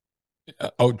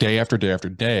 day after day after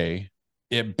day,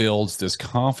 it builds this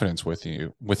confidence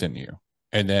within you.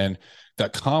 And then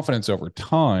that confidence over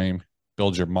time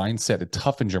builds your mindset. It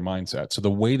toughens your mindset. So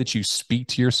the way that you speak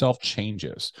to yourself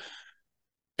changes,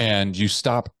 and you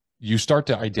start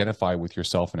to identify with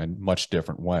yourself in a much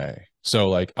different way. So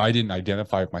like I didn't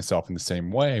identify with myself in the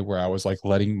same way, where I was like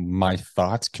letting my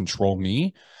thoughts control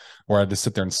me, where I had to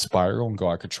sit there and spiral and go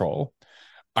out of control.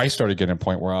 I started getting a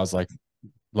point where I was like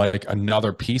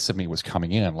another piece of me was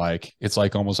coming in. Like it's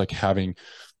like almost like having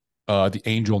the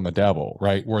angel and the devil,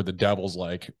 right? Where the devil's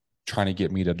like trying to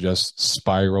get me to just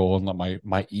spiral and let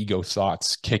my ego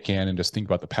thoughts kick in and just think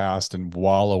about the past and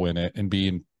wallow in it and be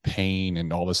in pain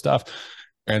and all this stuff.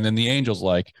 And then the angel's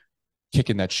like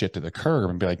kicking that shit to the curb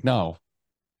and be like, no,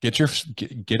 get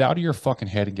out of your fucking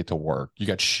head and get to work. You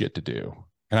got shit to do.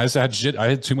 And I just had shit. I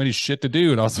had too many shit to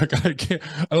do. And I was like, I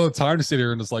don't have time to sit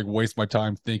here and just like waste my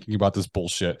time thinking about this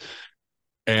bullshit.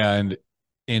 And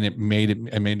it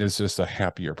made us just a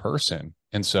happier person.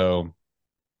 And so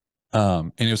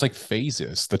and it was like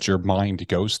phases that your mind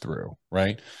goes through,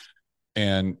 right?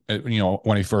 And when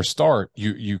you first start,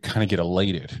 you kind of get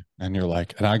elated, and you're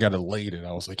like, and I got elated.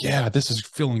 I was like, yeah, this is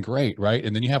feeling great, right?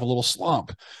 And then you have a little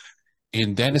slump,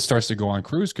 and then it starts to go on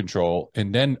cruise control,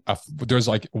 and then there's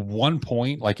like one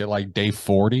point, like at like day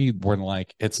 40, when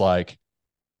like it's like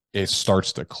it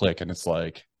starts to click, and it's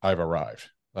like I've arrived,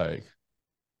 like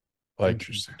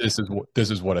Interesting. this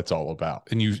is what it's all about.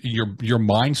 And your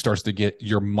mind starts to get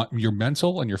your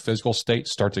mental and your physical state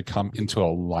start to come into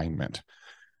alignment,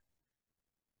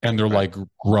 and they're Right. like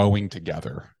growing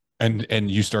together.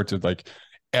 And you start to like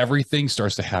everything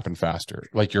starts to happen faster.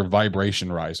 Like your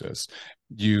vibration rises.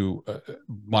 You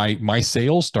my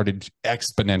sales started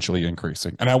exponentially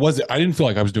increasing, and I didn't feel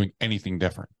like I was doing anything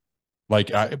different.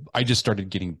 Like I just started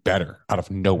getting better out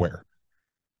of nowhere.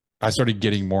 I started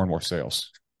getting more and more sales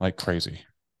like crazy.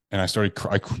 And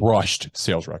I crushed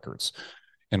sales records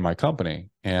in my company.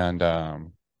 And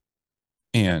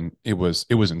it was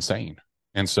insane.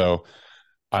 And so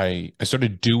I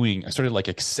started like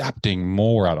accepting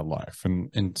more out of life.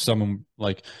 And someone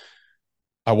like,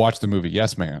 I watched the movie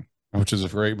Yes Man, which is a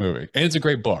great movie. And it's a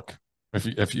great book.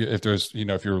 If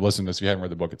you're listening to this, if you haven't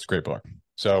read the book, it's a great book.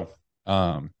 So,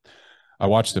 I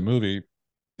watched the movie,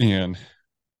 and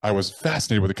I was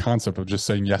fascinated with the concept of just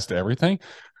saying yes to everything.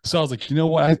 So I was like, you know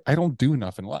what? I don't do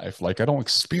enough in life. Like I don't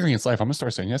experience life. I'm gonna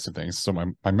start saying yes to things. So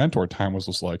my mentor at the time was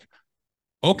just like,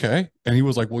 okay. And he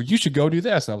was like, well, you should go do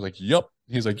this. And I was like, yep.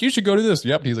 He's like, you should go do this.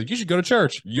 Yep. He's like, you should go to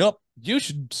church. Yep. You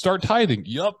should start tithing.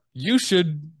 Yep. You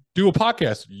should do a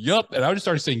podcast. Yep. And I just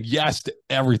started saying yes to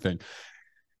everything.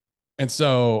 And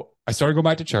so I started going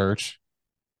back to church,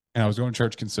 and I was going to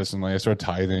church consistently. I started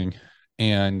tithing,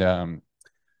 and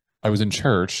I was in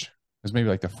church. It was maybe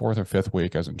like the fourth or fifth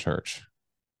week I was in church,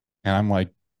 and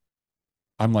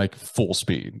I'm like full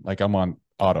speed. Like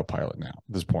autopilot now at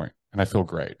this point, and I feel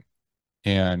great.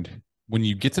 And when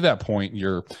you get to that point,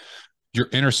 your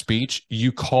inner speech,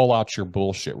 you call out your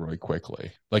bullshit really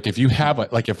quickly. Like if you have a,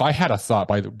 like if I had a thought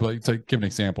to give an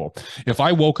example, if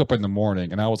I woke up in the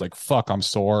morning and I was like, fuck, I'm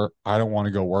sore, I don't want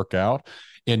to go work out.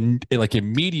 And like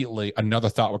immediately another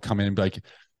thought would come in and be like,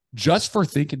 just for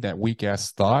thinking that weak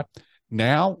ass thought,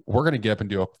 now we're going to get up and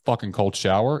do a fucking cold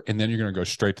shower. And then you're going to go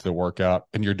straight to the workout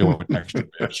and you're doing extra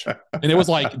bitch. And it was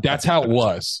like, that's how it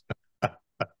was.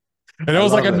 And it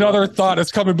was like another thought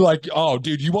that's coming, be like, oh,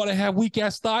 dude, you want to have weak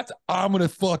ass thoughts? I'm going to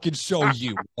fucking show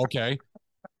you. Okay.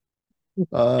 Get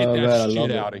that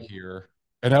shit out of here.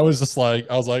 And I was just like,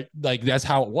 I was like, that's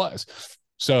how it was.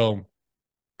 So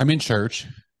I'm in church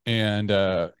and,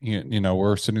 you know,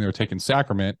 we're sitting there taking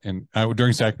sacrament. And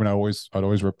during sacrament, I'd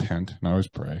always repent and I always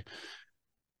pray.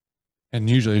 And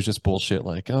usually it's just bullshit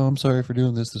like, oh, I'm sorry for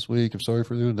doing this week. I'm sorry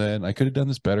for doing that. And I could have done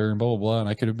this better and blah, blah, blah. And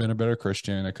I could have been a better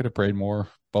Christian. I could have prayed more,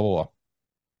 blah, blah, blah.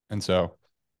 And so,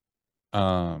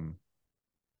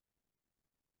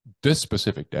 this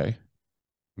specific day,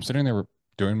 I'm sitting there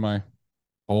doing my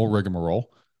whole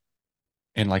rigmarole.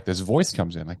 And like this voice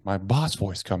comes in, like my boss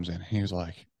voice comes in. And he was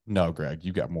like, no, Greg,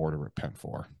 you got more to repent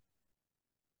for.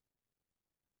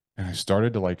 And I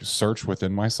started to like search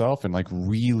within myself and like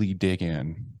really dig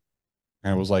in.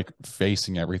 And it was like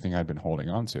facing everything I'd been holding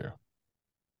on to.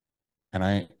 And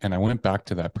I went back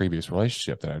to that previous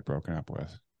relationship that I'd broken up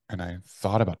with. And I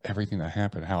thought about everything that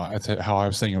happened, how I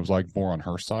was saying it was like more on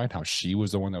her side, how she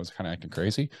was the one that was kind of acting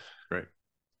crazy. Right.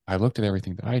 I looked at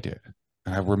everything that I did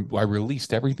and I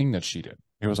released everything that she did.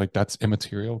 It was like, that's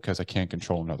immaterial because I can't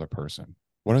control another person.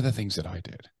 What are the things that I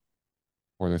did?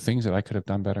 Were there things that I could have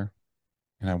done better?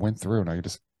 And I went through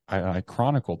and I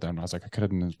chronicled them. I was like, I could have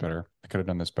done this better. I could have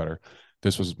done this better.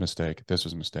 This was a mistake. This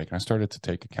was a mistake. And I started to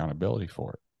take accountability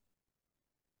for it.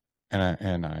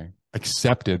 And I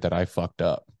accepted that I fucked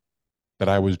up, that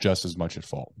I was just as much at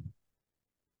fault.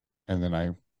 And then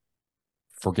I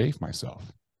forgave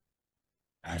myself.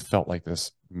 And I felt like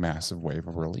this massive wave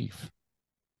of relief.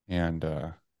 And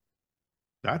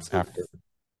that's after,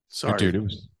 sorry, dude, it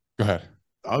was, go ahead.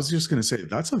 I was just going to say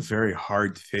that's a very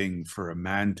hard thing for a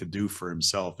man to do for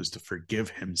himself, is to forgive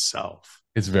himself.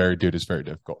 It's very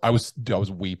difficult. I was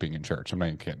weeping in church. I'm not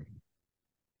even kidding.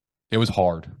 It was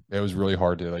hard. It was really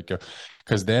hard to like go,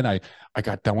 because then I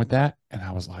got done with that and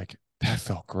I was like, that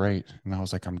felt great. And I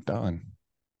was like, I'm done.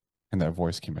 And that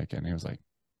voice came back in. And he was like,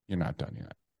 you're not done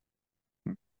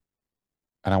yet.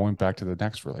 And I went back to the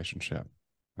next relationship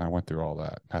and I went through all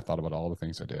that. I thought about all the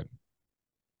things I did.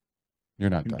 You're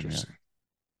not done yet.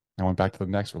 I went back to the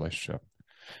next relationship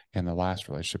and the last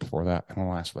relationship before that and the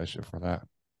last relationship before that.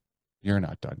 You're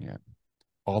not done yet.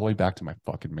 All the way back to my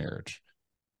fucking marriage.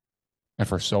 And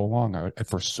for so long,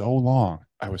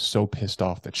 I was so pissed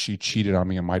off that she cheated on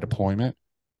me in my deployment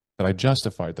that I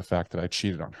justified the fact that I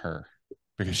cheated on her,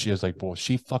 because she was like, well,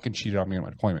 she fucking cheated on me in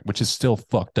my deployment, which is still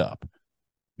fucked up.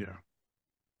 Yeah.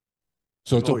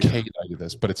 So it's okay that I did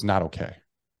this, but it's not okay.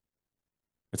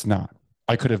 It's not.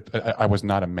 I was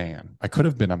not a man. I could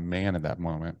have been a man at that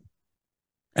moment.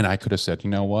 And I could have said, you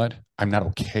know what? I'm not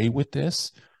okay with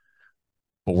this,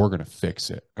 but we're going to fix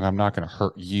it. And I'm not going to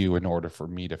hurt you in order for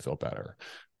me to feel better.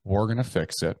 We're going to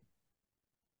fix it.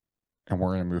 And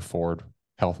we're going to move forward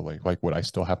healthily. Like, would I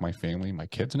still have my family, my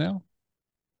kids now?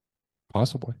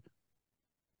 Possibly.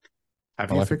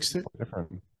 Have you fixed it?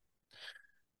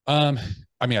 I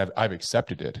mean, I've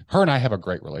accepted it. Her and I have a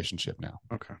great relationship now.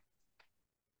 Okay.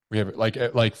 We have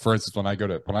like for instance, when I go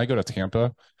to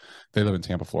Tampa, they live in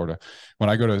Tampa, Florida. When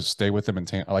I go to stay with them in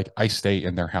Tampa, like I stay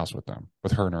in their house with them,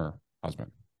 with her and her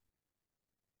husband.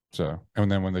 So, and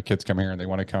then when the kids come here and they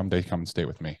want to come, they come and stay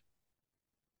with me.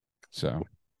 So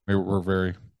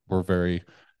we're very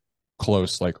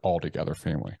close, like all together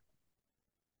family.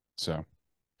 So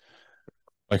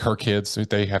like her kids,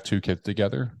 they have 2 kids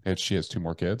together, and she has 2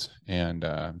 more kids, and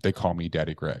they call me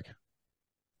Daddy Greg.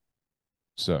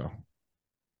 So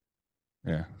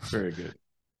yeah, very good.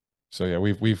 So yeah,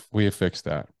 we have fixed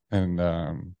that,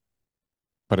 and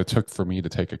but it took for me to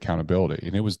take accountability,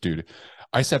 and it was, dude,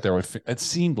 I sat there with, it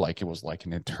seemed like it was like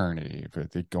an eternity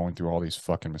going through all these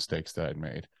fucking mistakes that I'd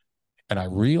made, and I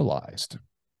realized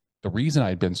the reason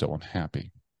I'd been so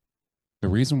unhappy, the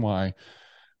reason why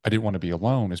I didn't want to be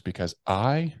alone, is because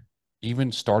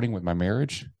even starting with my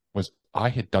marriage, was I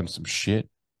had done some shit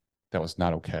that was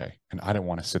not okay, and I didn't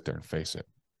want to sit there and face it.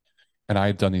 And I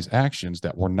had done these actions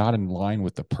that were not in line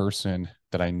with the person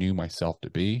that I knew myself to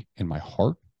be in my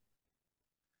heart.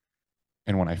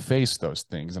 And when I faced those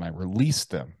things and I released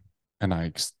them and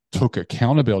I took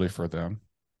accountability for them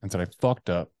and said I fucked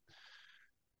up,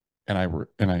 and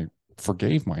I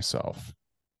forgave myself,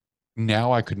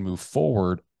 now I could move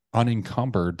forward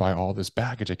unencumbered by all this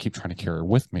baggage I keep trying to carry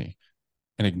with me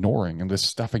and ignoring and just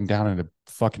stuffing down in a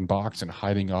fucking box and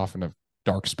hiding off in a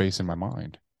dark space in my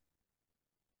mind.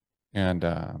 And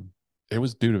it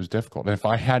was, dude, it was difficult. And if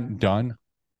I hadn't done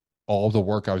all the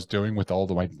work I was doing with all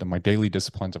my daily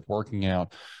disciplines of working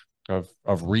out, of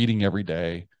reading every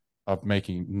day, of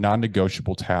making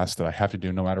non-negotiable tasks that I have to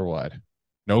do no matter what,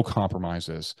 no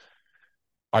compromises,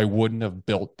 I wouldn't have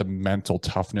built the mental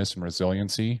toughness and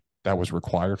resiliency that was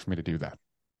required for me to do that.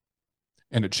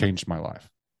 And it changed my life.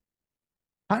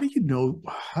 How do you know?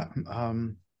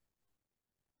 How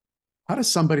does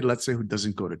somebody, let's say, who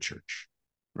doesn't go to church,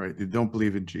 right? They don't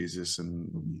believe in Jesus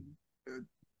and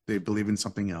they believe in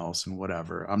something else and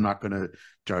whatever. I'm not going to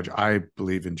judge. I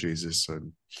believe in Jesus.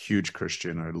 I'm a huge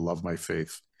Christian. I love my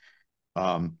faith.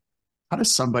 How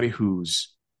does somebody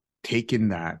who's taken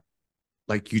that,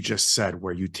 like you just said,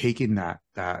 where you taken that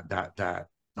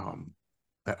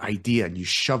idea and you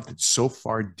shoved it so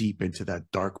far deep into that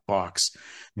dark box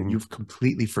that you've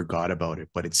completely forgot about it,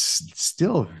 but it's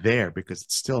still there because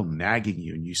it's still nagging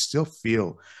you and you still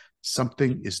feel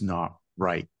something is not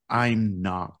right. I'm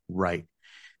not right.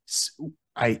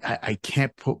 I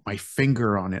can't put my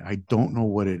finger on it. I don't know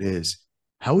what it is.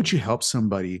 How would you help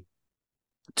somebody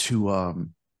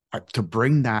to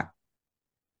bring that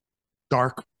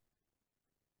dark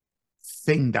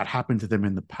thing that happened to them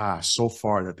in the past so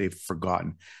far that they've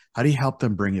forgotten? How do you help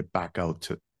them bring it back out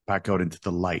into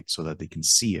the light so that they can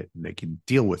see it and they can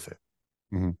deal with it?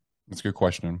 Mm-hmm. That's a good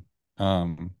question.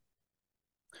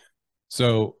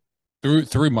 So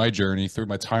through my journey, through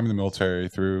my time in the military,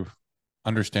 through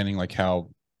understanding like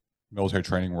how military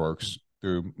training works,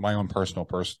 through my own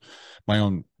my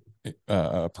own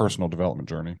personal development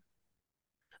journey,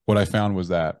 what I found was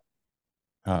that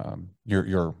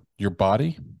your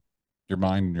body, your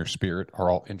mind, and your spirit are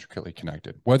all intricately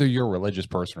connected. Whether you're a religious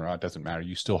person or not, doesn't matter.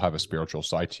 You still have a spiritual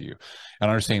side to you.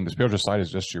 And understanding the spiritual side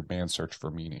is just your man's search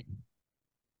for meaning.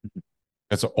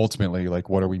 It's ultimately like,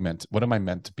 what am I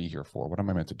meant to be here for? What am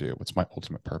I meant to do? What's my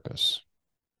ultimate purpose?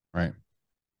 Right.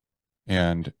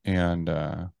 And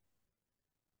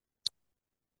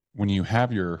when you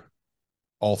have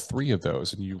all three of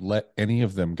those and you let any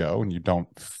of them go and you don't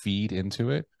feed into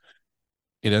it,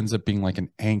 it ends up being like an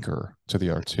anchor to the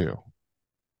other two.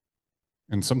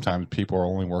 And sometimes people are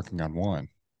only working on one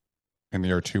and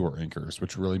the other two are anchors,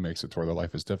 which really makes it to where their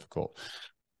life is difficult.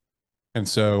 And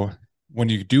so when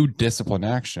you do discipline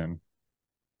action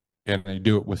and you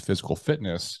do it with physical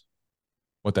fitness,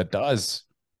 what that does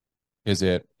is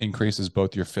it increases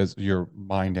both your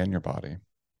mind and your body.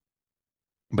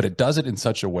 But it does it in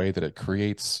such a way that it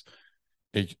creates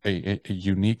a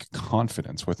unique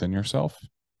confidence within yourself.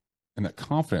 And that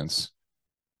confidence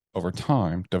over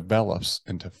time develops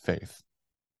into faith.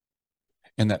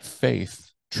 And that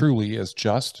faith truly is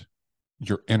just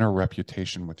your inner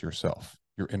reputation with yourself,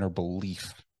 your inner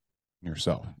belief in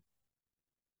yourself.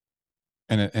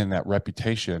 And that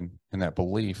reputation and that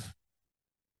belief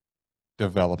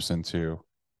develops into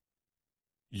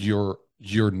your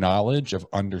knowledge of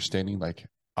understanding, like,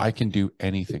 I can do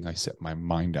anything I set my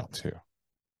mind out to,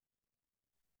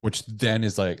 which then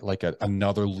is like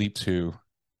another leap to,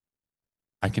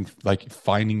 I can, like,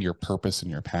 finding your purpose and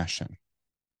your passion,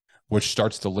 which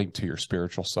starts to link to your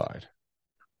spiritual side.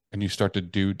 And you start to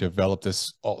develop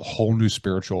this whole new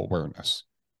spiritual awareness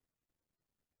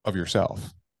of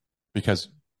yourself because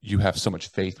you have so much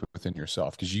faith within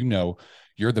yourself, because you know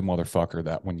you're the motherfucker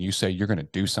that when you say you're going to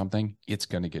do something, it's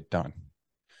going to get done.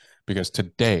 Because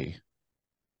today,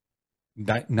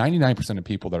 99% of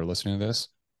people that are listening to this,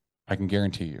 I can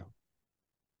guarantee you,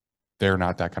 they're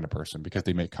not that kind of person because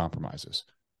they make compromises.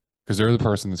 Because they're the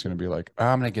person that's going to be like,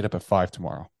 I'm going to get up at 5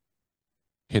 tomorrow.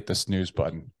 Hit the snooze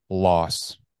button,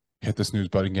 loss. Hit the snooze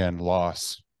button again,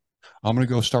 loss. I'm going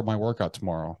to go start my workout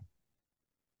tomorrow.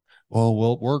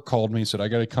 Well, work called me, said I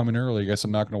got to come in early. I guess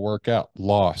I'm not going to work out.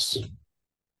 Loss.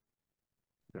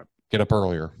 Yep. Get up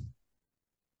earlier.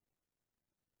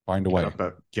 Find a way.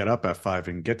 Get up at 5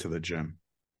 and get to the gym.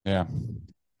 Yeah.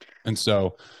 And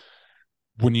so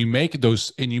when you make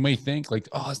those, and you may think like,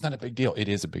 oh, it's not a big deal. It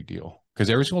is a big deal. Because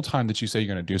every single time that you say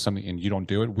you're going to do something and you don't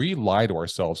do it, we lie to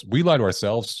ourselves. We lie to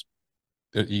ourselves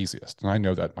the easiest. And I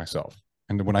know that myself.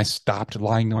 And when I stopped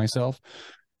lying to myself,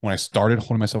 when I started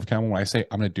holding myself accountable, when I say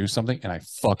I'm going to do something and I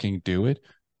fucking do it,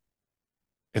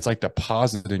 it's like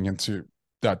depositing into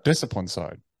that discipline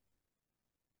side.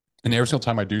 And every single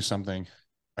time I do something,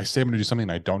 I say I'm going to do something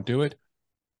and I don't do it,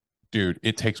 dude,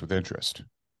 it takes with interest.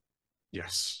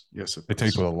 Yes. Yes, it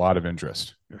takes with a lot of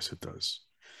interest. Yes, it does.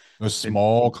 Those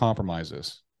small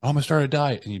compromises. Oh, I'm going to start a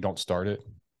diet and you don't start it.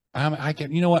 I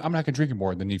can, you know what? I'm not gonna drink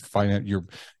anymore. And then you find out your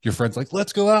friend's like,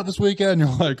 let's go out this weekend. You're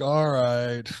like, all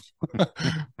right,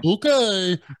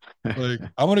 okay. Like,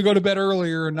 I'm gonna go to bed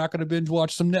earlier and not gonna binge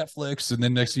watch some Netflix. And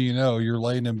then next thing you know, you're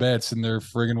laying in bed sitting there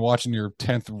friggin' watching your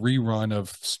 10th rerun of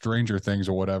Stranger Things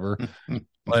or whatever.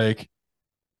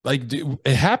 Like, dude,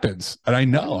 it happens, and I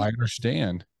know, I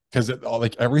understand. Because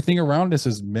like everything around us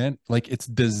is meant, like it's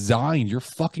designed. Your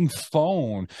fucking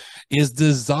phone is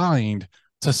designed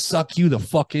to suck you the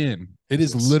fuck in. It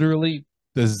is Yes. literally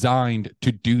designed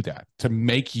to do that, to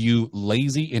make you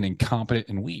lazy and incompetent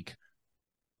and weak.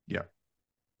 Yeah.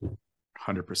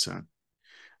 100%.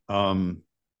 Um,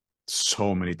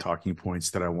 so many talking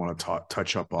points that I want to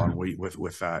touch up on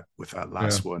with that Yeah.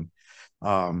 last one.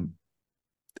 Um,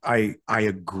 I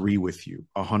agree with you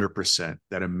 100%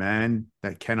 that a man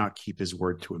that cannot keep his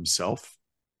word to himself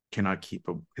cannot keep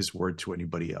his word to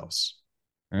anybody else.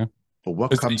 Yeah. But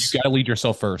what You comes got to lead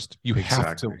yourself first. You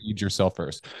have to exactly, lead yourself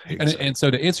first. And exactly, so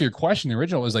to answer your question, the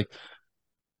original is like,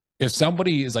 if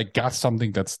somebody is like got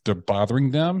something that's they're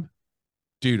bothering them,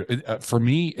 dude, for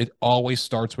me, it always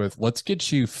starts with let's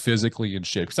get you physically in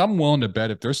shape. Because I'm willing to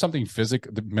bet if there's something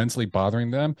mentally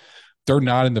bothering them, they're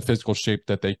not in the physical shape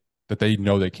that they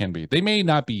know they can be. They may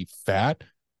not be fat,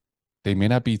 they may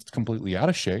not be completely out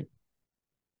of shape,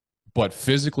 but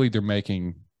physically they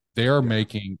are yeah,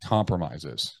 making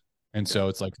compromises. And yeah, so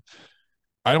it's like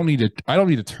I don't need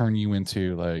to turn you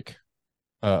into like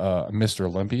Mr.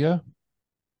 Olympia.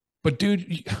 But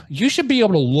dude, you should be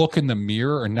able to look in the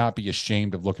mirror and not be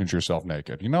ashamed of looking at yourself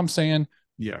naked. You know what I'm saying?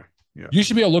 yeah, yeah, You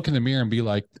should be able to look in the mirror and be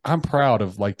like, I'm proud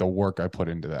of like the work I put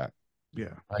into that.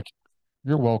 yeah, Like,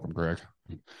 you're welcome, Greg.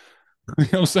 You know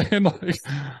what I'm saying? Like,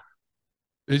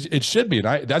 it should be.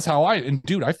 And that's how and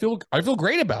dude, I feel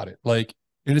great about it. Like,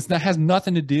 and it's not has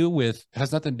nothing to do with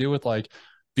like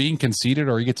being conceited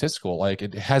or egotistical. Like,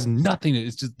 it has nothing.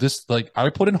 It's just this, like, I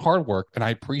put in hard work and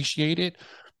I appreciate it,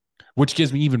 which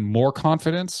gives me even more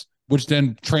confidence, which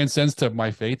then transcends to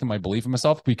my faith and my belief in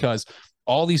myself because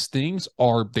all these things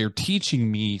they're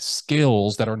teaching me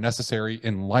skills that are necessary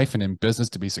in life and in business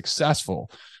to be successful.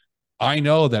 I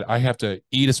know that I have to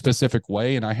eat a specific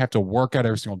way and I have to work out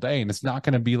every single day. And it's not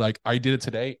going to be like I did it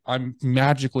today. I'm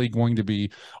magically going to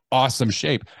be awesome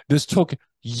shape. This took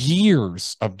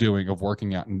years of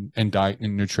working out and diet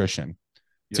and nutrition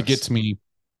to get yes, to me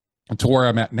to where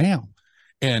I'm at now.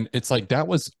 And it's like that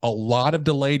was a lot of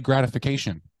delayed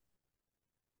gratification.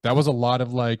 That was a lot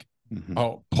of like, mm-hmm.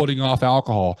 oh, putting off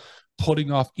alcohol,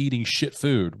 putting off eating shit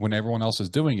food when everyone else is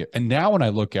doing it. And now when I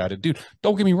look at it, dude,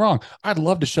 don't get me wrong. I'd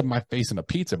love to shove my face in a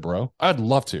pizza, bro. I'd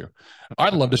love to.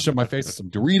 I'd love to shove my face in some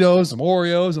Doritos, some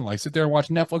Oreos, and like sit there and watch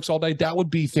Netflix all day. That would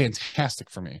be fantastic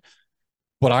for me.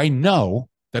 But I know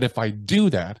that if I do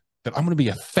that, that I'm going to be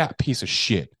a fat piece of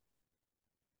shit.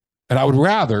 And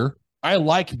I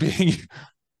like being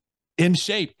in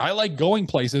shape. I like going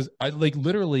places. I like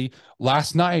literally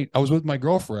last night I was with my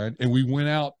girlfriend and we went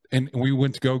out and we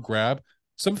went to go grab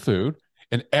some food.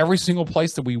 And every single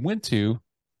place that we went to,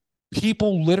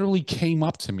 people literally came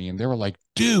up to me and they were like,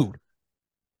 dude,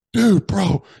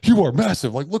 bro, you are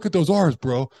massive. Like, look at those arms,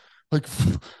 bro. Like,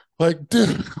 like,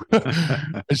 dude.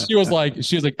 And she was like,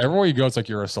 everywhere you go, it's like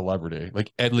you're a celebrity.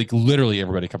 Like, and like literally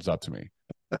everybody comes up to me.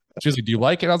 She was like, do you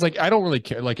like it? I was like, I don't really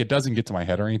care. Like, it doesn't get to my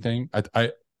head or anything.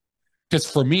 Because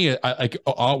for me, I like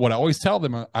what I always tell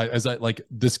them is that like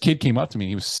this kid came up to me,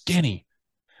 he was skinny,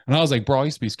 and I was like, bro, I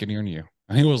used to be skinnier than you,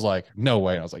 and he was like, no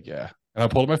way. And I was like, yeah, and I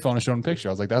pulled up my phone and showed him a picture.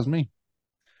 I was like, that was me.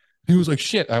 He was like,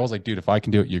 shit. I was like, dude, if I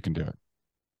can do it, you can do it.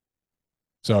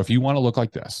 So if you want to look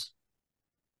like this,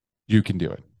 you can do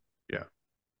it. Yeah,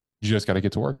 You just got to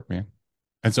get to work, man.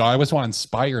 And so I always want to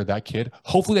inspire that kid.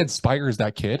 Hopefully, that inspires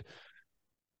that kid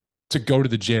to go to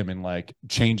the gym and like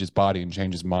change his body and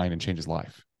change his mind and change his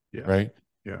life. yeah, Right.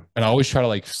 yeah, And I always try to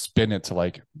like spin it to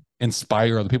like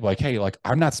inspire other people. Like, hey, like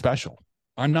I'm not special.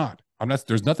 I'm not. I'm not.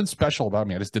 There's nothing special about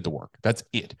me. I just did the work. That's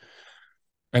it.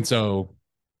 And so,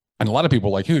 and a lot of people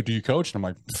are like, "Who do you coach?" And I'm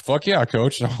like, "Fuck yeah, I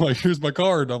coach." And I'm like, "Here's my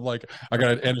card." And I'm like, "I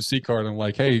got an NFC card." And I'm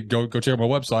like, "Hey, go check out my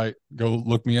website. Go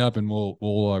look me up, and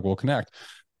we'll connect."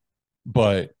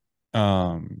 But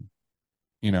um,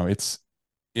 it's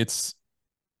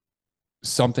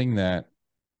something that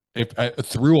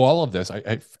through all of this,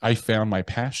 I found my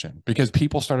passion because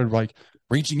people started like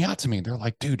reaching out to me. They're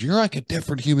like, dude, you're like a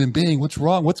different human being. What's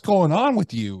wrong? What's going on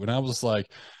with you? And I was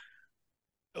like,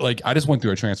 I just went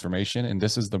through a transformation, and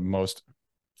this is the most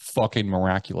fucking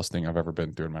miraculous thing I've ever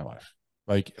been through in my life.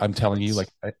 Like, I'm telling you, like,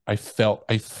 I felt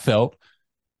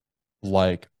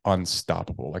like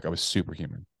unstoppable. Like I was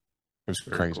superhuman. It was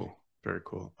very crazy. cool, very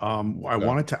cool. I So,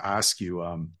 wanted to ask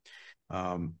you,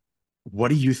 What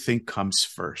do you think comes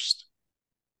first?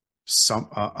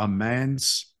 A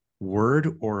man's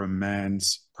word or a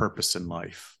man's purpose in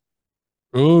life?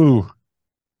 Ooh,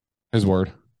 his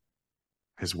word.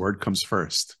 His word comes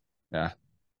first. Yeah.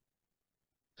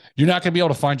 You're not going to be able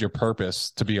to find your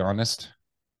purpose, to be honest.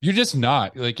 You're just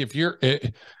not. Like if you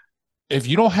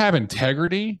don't have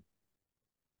integrity,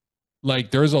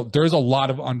 like there's a lot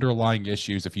of underlying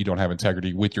issues if you don't have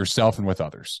integrity with yourself and with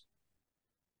others.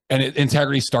 And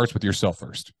integrity starts with yourself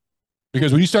first.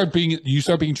 Because when you start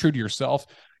being true to yourself,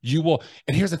 you will.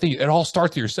 And here's the thing: it all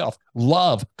starts with yourself.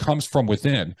 Love comes from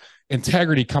within.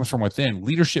 Integrity comes from within.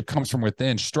 Leadership comes from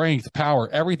within. Strength, power,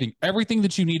 everything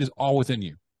that you need is all within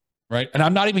you, right? And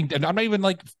I'm not even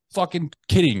like fucking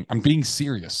kidding. I'm being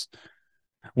serious.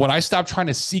 When I stopped trying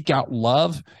to seek out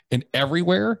love in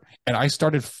everywhere, and I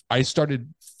started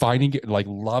finding it, like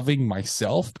loving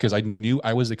myself, because I knew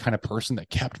I was the kind of person that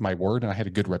kept my word and I had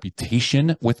a good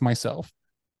reputation with myself.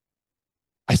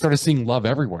 I started seeing love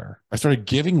everywhere. I started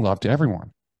giving love to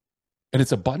everyone, and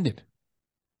it's abundant.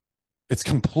 It's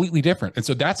completely different. And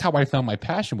so that's how I found my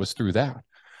passion, was through that.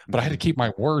 But I had to keep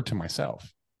my word to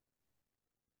myself.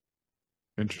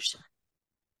 Interesting.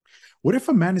 What if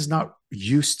a man is not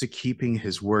used to keeping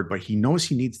his word, but he knows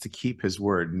he needs to keep his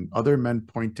word, and other men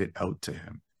point it out to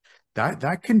him?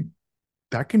 That can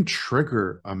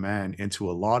trigger a man into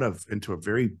a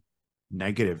very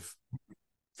negative,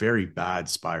 very bad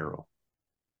spiral.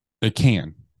 It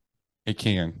can. It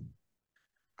can.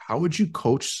 How would you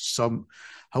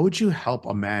how would you help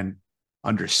a man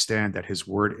understand that his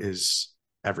word is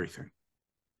everything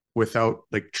without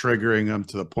like triggering him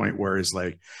to the point where it's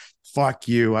like, fuck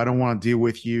you, I don't want to deal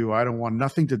with you, I don't want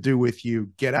nothing to do with you,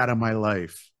 get out of my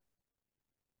life?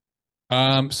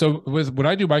 So when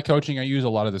I do my coaching, I use a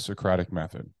lot of the Socratic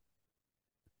method.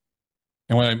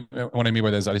 And what I mean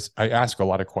by this, I ask a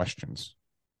lot of questions.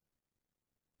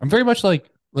 I'm very much like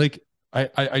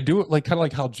I do it like kind of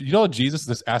like how Jesus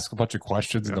just asks a bunch of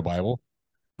questions in the Bible.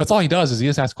 That's all he does, is he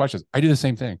just asks questions. I do the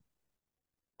same thing.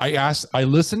 I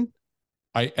listen,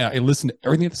 I listen to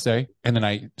everything they have to say, and then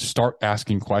I start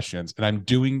asking questions, and I'm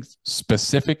doing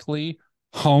specifically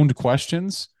honed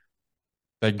questions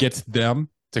that gets them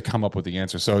to come up with the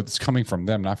answer. So it's coming from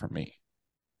them, not from me.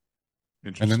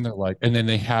 And then they're like, and then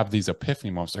they have these epiphany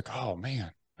moments, like, oh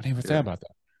man, I didn't even think about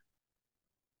that.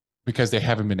 Because they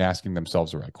haven't been asking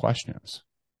themselves the right questions.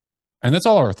 And that's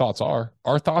all our thoughts are.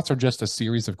 Our thoughts are just a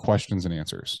series of questions and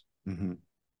answers. Mm-hmm.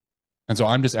 And so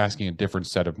I'm just asking a different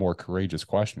set of more courageous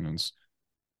questions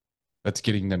that's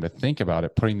getting them to think about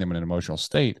it, putting them in an emotional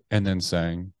state, and then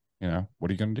saying, what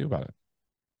are you going to do about it?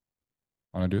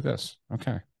 I want to do this.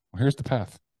 Okay. Well, here's the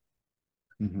path.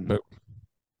 Mm-hmm. But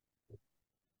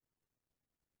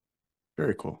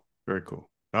very cool. Very cool.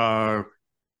 Deadlifts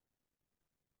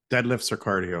or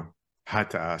cardio? Had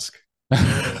to ask.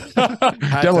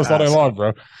 Deadlifts all day long,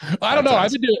 bro. I don't know.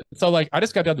 I've been doing so. Like, I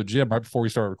just got down to the gym right before we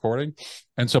started recording,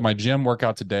 and so my gym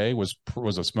workout today was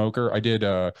a smoker. I did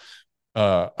a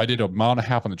mile and a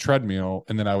half on the treadmill,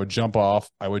 and then I would jump off.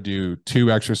 I would do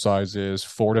 2 exercises,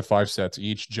 4 to 5 sets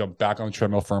each. Jump back on the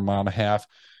treadmill for a mile and a half,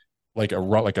 like a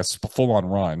run, like a full on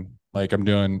run. Like I'm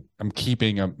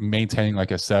maintaining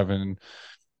like a 6.5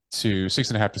 to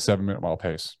 7 minute mile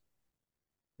pace.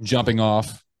 Jumping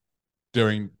off,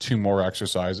 doing 2 more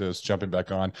exercises, jumping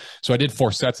back on. So I did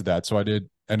 4 sets of that. So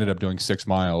ended up doing 6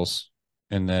 miles,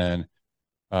 and then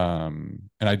and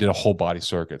I did a whole body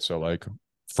circuit. So like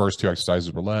first 2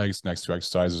 exercises were legs, next 2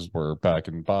 exercises were back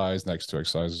and buys, next 2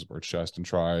 exercises were chest and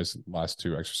tries, last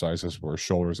 2 exercises were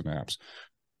shoulders and abs.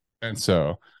 And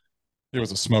so it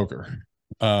was a smoker.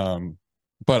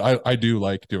 But I do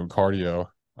like doing cardio,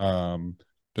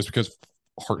 just because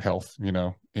heart health,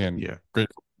 and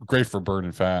great for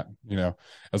burning fat,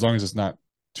 as long as it's not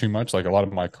too much. Like a lot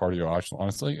of my cardio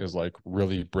honestly is like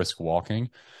really brisk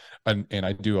walking, and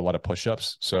I do a lot of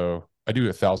push-ups. So I do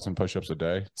 1,000 push-ups a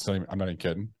day. So I'm not even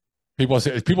kidding.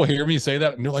 People hear me say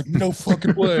that and they're like, no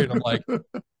fucking way. And I'm like,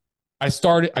 I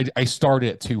started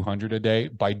at 200 a day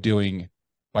by doing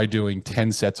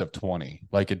 10 sets of 20.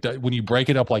 Like when you break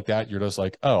it up like that, you're just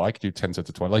like, oh, I could do 10 sets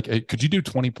of 20. Like, could you do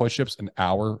 20 push-ups an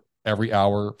hour every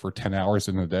hour for 10 hours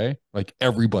in a day? Like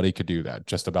everybody could do that.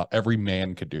 Just about every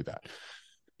man could do that.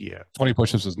 Yeah. 20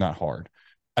 push-ups is not hard.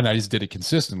 And I just did it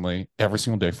consistently every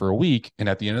single day for a week. And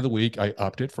at the end of the week, I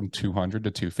upped it from 200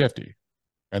 to 250.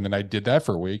 And then I did that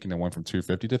for a week, and then went from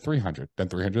 250 to 300, then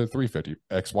 300 to 350,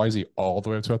 XYZ, all the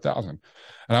way up to 1,000.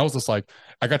 And I was just like,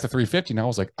 I got to 350, and I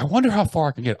was like, I wonder how far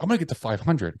I can get. I'm going to get to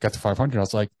 500. Got to 500. I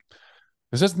was like,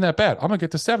 this isn't that bad. I'm going to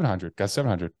get to 700. Got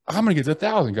 700. I'm going to get to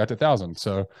 1,000. Got to 1,000.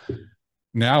 So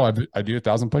now I do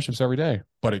 1,000 push-ups every day,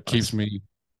 but it keeps me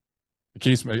It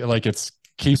keeps me like it's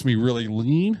keeps me really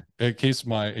lean. It keeps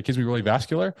me really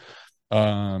vascular.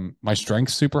 My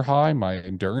strength's super high, my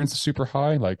endurance is super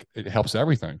high. Like it helps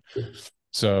everything.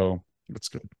 So That's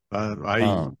good.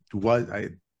 um I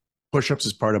push-ups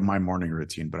is part of my morning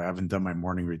routine, but I haven't done my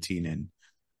morning routine in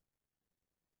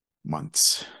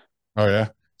months. oh yeah.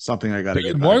 Something I got to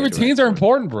Dude, get morning back to it. routines are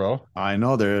important, bro. I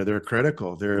know they're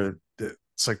critical.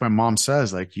 It's like my mom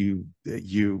says, like you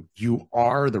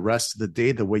are the rest of the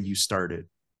day the way you started.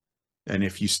 And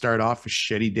if you start off a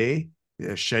shitty day,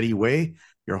 a shitty way,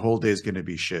 your whole day is going to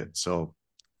be shit. So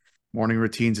morning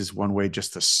routines is one way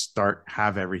just to start,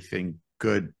 have everything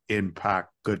good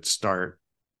impact, good start,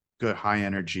 good high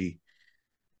energy.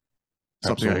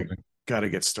 Something I Absolutely. got to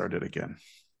get started again.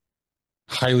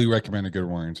 Highly recommend a good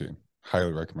morning routine.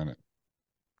 Highly recommend it.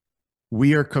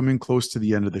 We are coming close to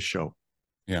the end of the show.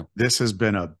 Yeah. This has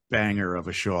been a banger of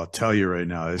a show. I'll tell you right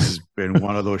now. This has been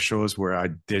one of those shows where I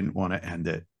didn't want to end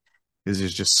it.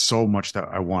 There's just so much that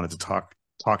I wanted to talk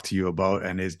to you about,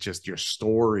 and it's just your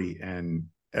story and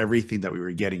everything that we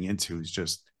were getting into is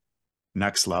just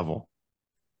next level.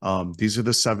 These are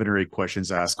the 7 or 8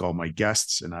 questions I ask all my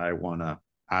guests, and I want to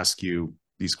ask you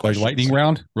these Like lightning questions.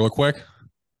 round, real quick.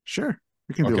 Sure,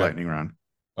 we can do Okay. lightning round.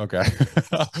 Okay.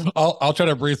 I'll try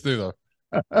to breathe through though.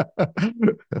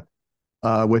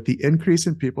 With the increase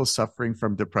in people suffering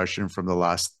from depression from the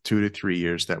last 2 to 3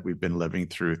 years that we've been living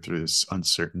through this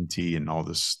uncertainty and all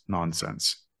this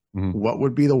nonsense, Mhm. what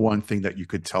would be the one thing that you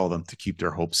could tell them to keep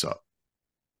their hopes up?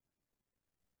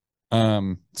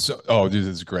 This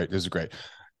is great. This is great.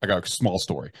 I got a small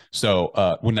story.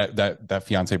 So when that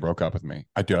fiance broke up with me,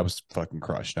 I was fucking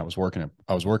crushed. I was working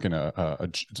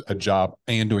a job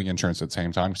and doing insurance at the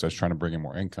same time because I was trying to bring in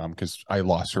more income because I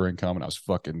lost her income and I was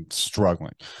fucking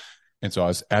struggling. And so I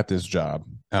was at this job.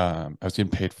 I was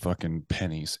getting paid fucking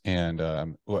pennies. And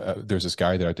there's this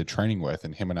guy that I did training with,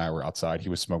 and him and I were outside. He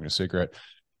was smoking a cigarette.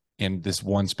 And this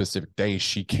one specific day,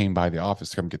 she came by the office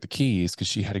to come get the keys because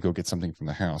she had to go get something from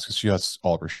the house because she has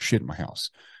all of her shit in my house.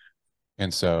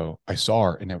 And so I saw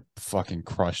her, and it fucking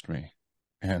crushed me.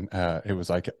 And it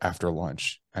was like after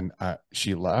lunch, and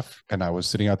she left, and I was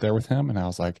sitting out there with him, and I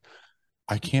was like,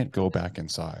 I can't go back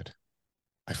inside.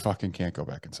 I fucking can't go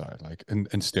back inside, like,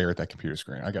 and stare at that computer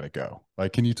screen. I gotta go.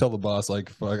 Like, can you tell the boss, like,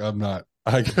 fuck, I'm not.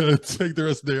 I gotta take the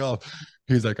rest of the day off.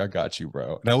 He's like, I got you,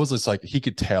 bro. And I was just like, he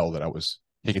could tell that I was.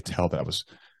 He could tell that I was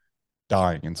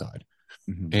dying inside.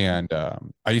 Mm-hmm. And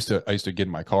I used to get in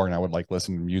my car and I would like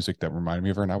listen to music that reminded me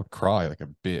of her, and I would cry like a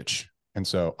bitch. And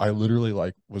so I literally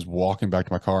like was walking back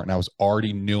to my car, and I was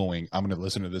already knowing I'm going to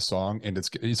listen to this song, and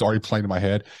it's already playing in my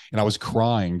head, and I was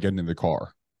crying getting in the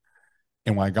car.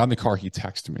 And when I got in the car, he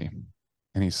texted me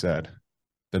and he said,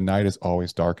 "The night is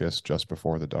always darkest just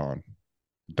before the dawn.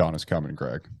 Dawn is coming,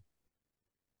 Greg."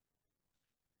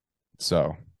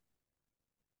 So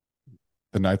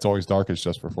the night's always darkest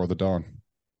just before the dawn.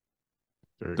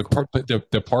 Very The cool. part,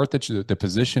 the part that the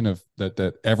position of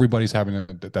that everybody's having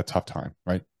that tough time,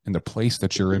 right? In the place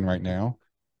that you're in right now,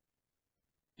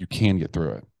 you can get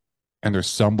through it. And there's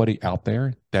somebody out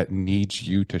there that needs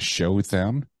you to show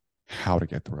them how to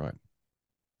get through it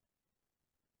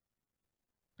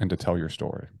and to tell your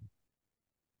story.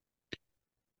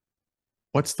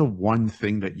 What's the one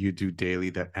thing that you do daily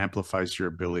that amplifies your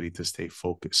ability to stay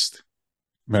focused?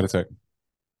 Meditate,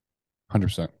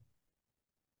 100%.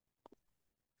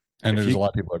 And If there's you a lot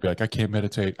of people that be like, I can't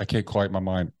meditate, I can't quiet my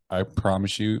mind. I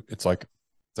promise you, it's like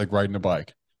riding a bike.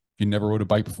 If you never rode a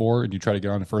bike before and you try to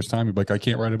get on the first time, you're like, I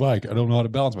can't ride a bike. I don't know how to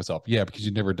balance myself. Yeah, because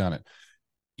you've never done it.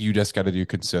 You just got to do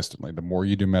consistently. The more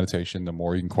you do meditation, the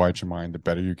more you can quiet your mind, the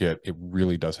better you get. It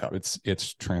really does help.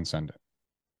 It's transcendent.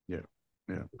 Yeah,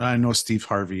 yeah. I know Steve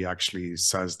Harvey actually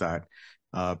says that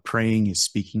praying is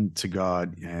speaking to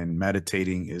God and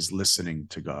meditating is listening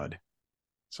to God.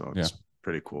 So Yeah. it's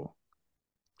pretty cool.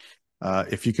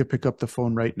 If you could pick up the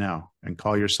phone right now and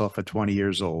call yourself at 20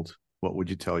 years old, what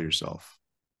would you tell yourself?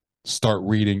 Start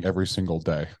reading every single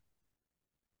day.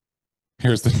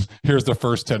 Here's the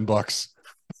first $10.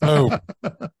 Oh,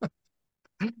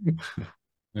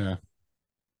 yeah.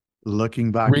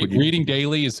 Looking back, would you? Reading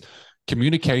daily is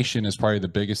communication is probably the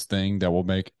biggest thing that will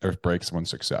make or break someone's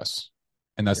success.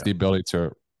 And that's Yeah. the ability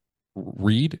to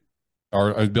read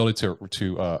or ability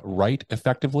to write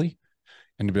effectively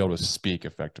and to be able to speak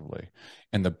effectively.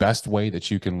 And the best way that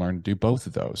you can learn to do both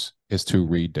of those is to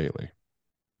read daily.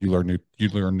 You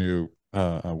learn new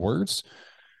words.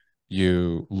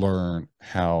 You learn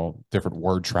how different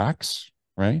word tracks,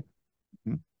 right?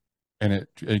 Mhm. And it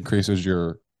increases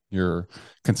your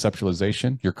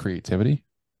conceptualization, your creativity.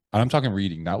 And I'm talking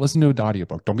reading, not listen to an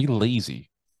audiobook. Don't be lazy.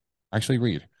 Actually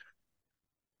read.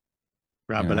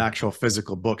 Grab an actual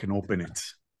physical book and open it.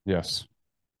 Yes.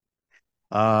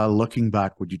 Looking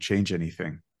back, would you change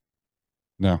anything?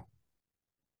 No.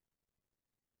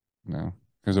 No.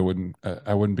 Because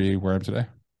I wouldn't be where I am today.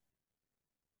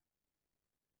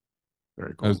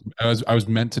 Very I was cool. I was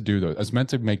meant to do those. I was meant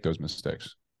to make those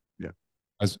mistakes. Yeah.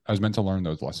 I was meant to learn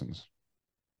those lessons.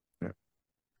 Yeah.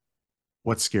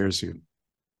 What scares you?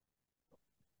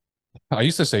 I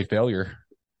used to say failure,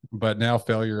 but now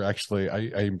failure actually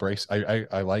I embrace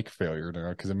I like failure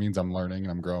now because it means I'm learning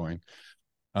and I'm growing.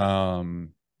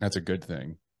 That's a good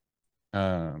thing.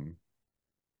 Um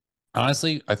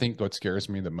Honestly, I think what scares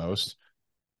me the most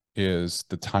is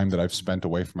the time that I've spent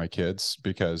away from my kids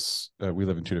because we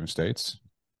live in two different states,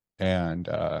 and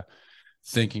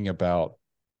thinking about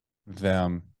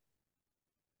them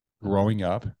growing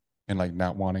up and like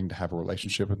not wanting to have a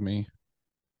relationship with me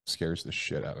scares the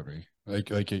shit out of me.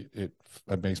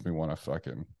 It makes me want to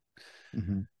fucking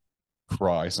Mm-hmm.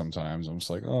 cry sometimes. I'm just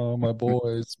like, oh, my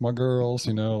boys, my girls,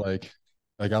 you know, like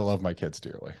I love my kids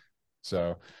dearly.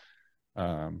 So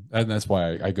and that's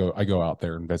why I go out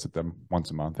there and visit them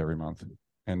once a month, every month.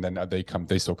 And then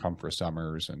they still come for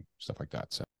summers and stuff like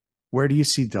that. So Where do you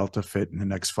see Delta fit in the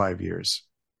next 5 years?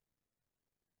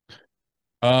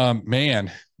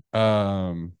 man,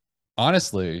 um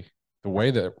honestly, the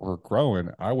way that we're growing,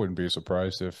 I wouldn't be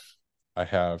surprised if I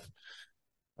have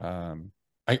um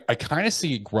I kind of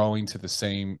see it growing to the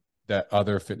same that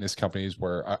other fitness companies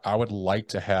where I would like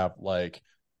to have like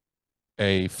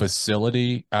a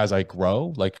facility as I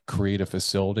grow, like create a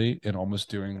facility and almost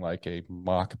doing like a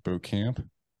mock boot camp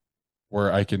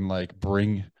where I can like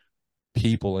bring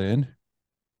people in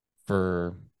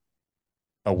for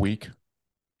a week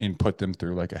and put them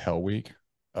through like a hell week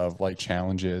of like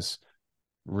challenges,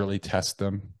 really test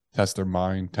their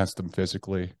mind, test them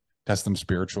physically, test them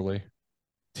spiritually,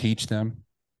 teach them,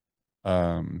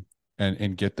 um,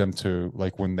 and get them to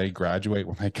like when they graduate,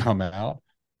 when they come out,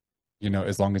 you know,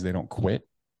 as long as they don't quit,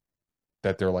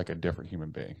 that they're like a different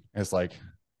human being. It's like,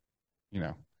 you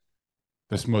know,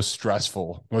 this most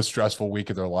stressful week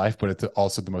of their life, but it's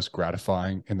also the most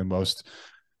gratifying and the most,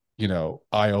 you know,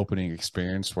 eye-opening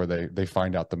experience where they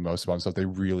find out the most about themselves. They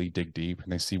really dig deep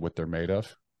and they see what they're made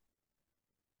of.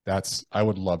 That's I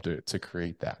would love to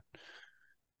create that.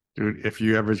 Dude, if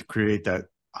you ever create that,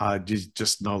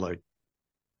 just know like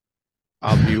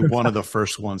I'll be one of the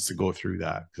first ones to go through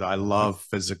that because I love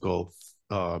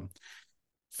um,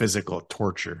 physical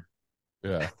torture.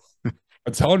 Yeah.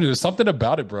 I'm telling you, there's something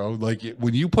about it, bro. Like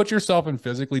when you put yourself in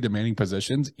physically demanding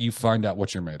positions, you find out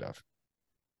what you're made of.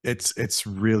 It's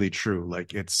really true.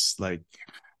 Like it's like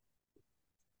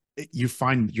you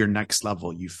find your next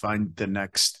level. You find the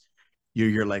next.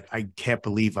 You're like, I can't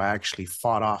believe I actually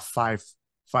fought off five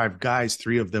guys,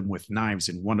 three of them with knives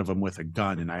and one of them with a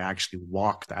gun, and I actually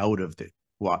walked out of it.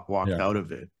 Walked Yeah. out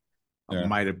of it. I Yeah.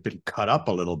 might have been cut up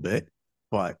a little bit,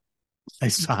 but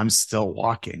I'm still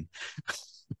walking.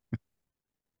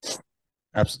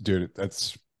 Absolutely, dude.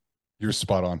 That's you're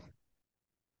spot on.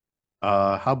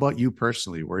 How about you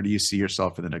personally? Where do you see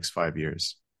yourself in the next 5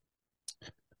 years?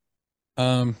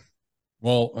 Um,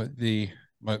 well, the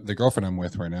girlfriend I'm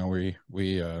with right now, we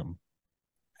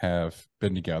have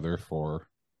been together for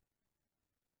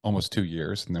almost 2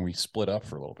 years, and then we split up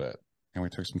for a little bit, and we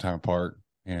took some time apart,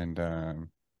 and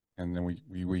then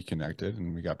we reconnected,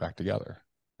 and we got back together,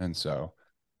 and so,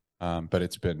 but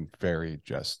it's been very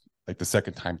just like the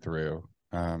second time through,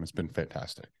 it's been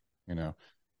fantastic, you know,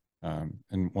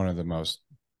 and one of the most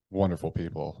wonderful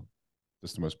people,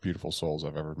 just the most beautiful souls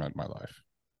I've ever met in my life,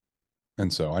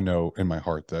 and so I know in my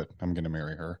heart that I'm going to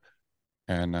marry her,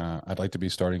 and I'd like to be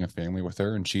starting a family with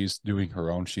her. And she's doing her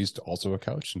own. She's also a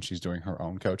coach, and she's doing her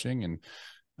own coaching. And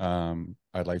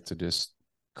I'd like to just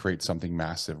create something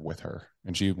massive with her.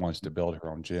 And she wants to build her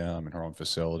own gym and her own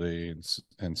facility,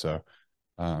 and so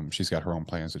she's got her own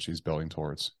plans that she's building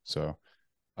towards. So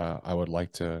I would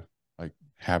like to like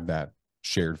have that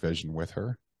shared vision with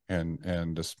her,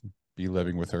 and just be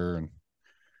living with her and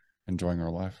enjoying our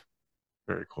life.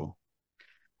 Very cool.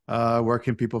 Where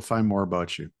can people find more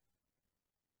about you?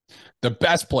 The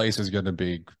best place is going to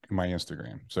be my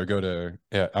Instagram. So go to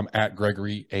I'm at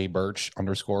Gregory A Birch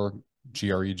underscore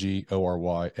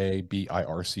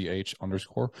GREGORYABIRCH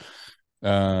underscore.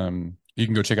 You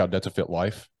can go check out That's a Fit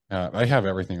Life. I have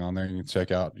everything on there. You can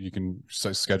check out. You can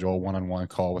schedule a one-on-one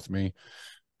call with me.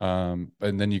 And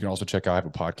then you can also check out. I have a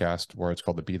podcast where it's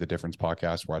called the Be the Difference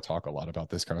podcast, where I talk a lot about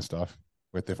this kind of stuff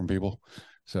with different people.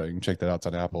 So you can check that out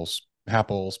on Apple,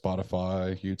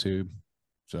 Spotify, YouTube.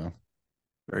 So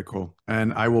Very cool.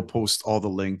 And I will post all the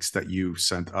links that you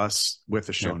sent us with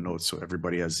the yeah. show notes so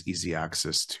everybody has easy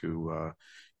access to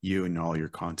you and all your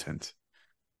content.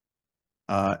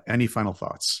 Any final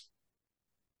thoughts?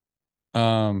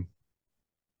 Um,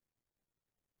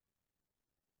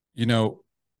 you know,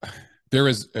 there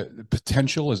is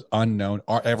potential is unknown.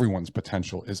 Everyone's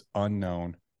potential is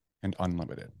unknown and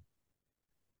unlimited.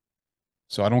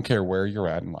 So I don't care where you're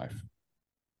at in life.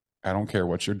 I don't care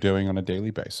what you're doing on a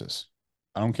daily basis.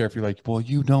 I don't care if you're like, well,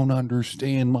 you don't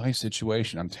understand my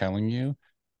situation. I'm telling you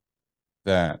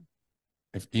that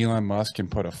if Elon Musk can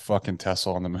put a fucking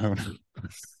Tesla on the moon,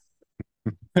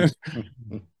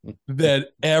 that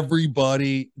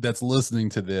everybody that's listening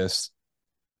to this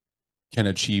can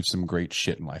achieve some great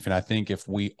shit in life. And I think if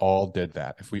we all did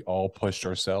that, if we all pushed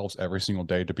ourselves every single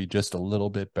day to be just a little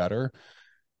bit better,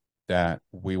 that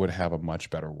we would have a much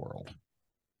better world.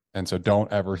 And so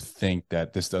don't ever think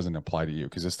that this doesn't apply to you,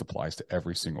 because this applies to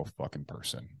every single fucking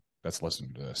person that's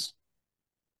listening to this.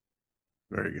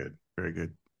 Very good. Very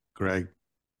good. Greg,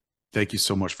 thank you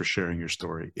so much for sharing your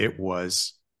story. It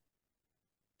was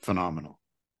phenomenal.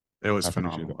 It was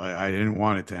phenomenal. I didn't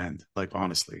want it to end, like,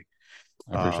 honestly.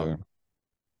 I appreciate it.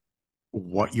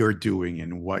 What you're doing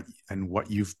and what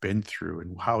you've been through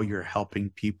and how you're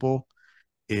helping people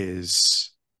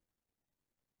is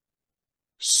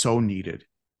so needed,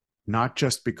 not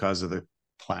just because of the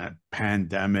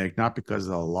pandemic, not because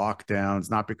of the lockdowns,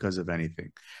 not because of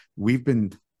anything. We've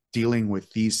been dealing with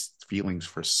these feelings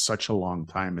for such a long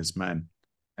time as men,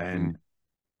 and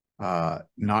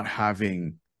not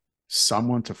having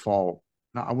someone to fall,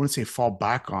 no, I wouldn't say fall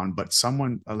back on, but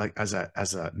someone like as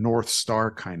a North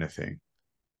Star kind of thing,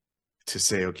 to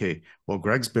say, okay, well,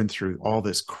 Greg's been through all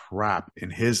this crap in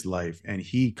his life and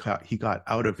he got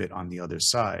out of it on the other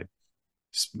side.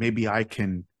 Maybe I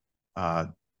can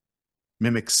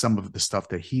mimic some of the stuff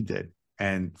that he did.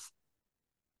 And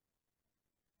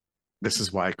this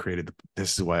is why I created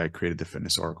the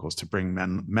Fitness Oracles, to bring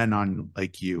men on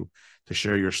like you, to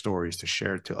share your stories, to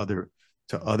share to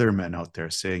other men out there,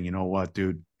 saying, you know what,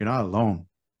 dude, you're not alone.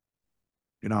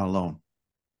 You're not alone.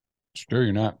 Sure,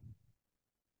 you're not.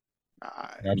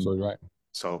 You're absolutely right.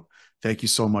 So thank you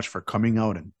so much for coming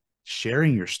out and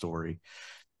sharing your story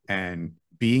and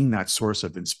being that source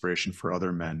of inspiration for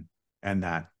other men and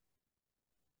that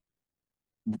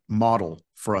model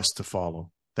for us to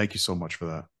follow. Thank you so much for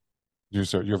that.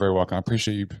 You're very welcome. I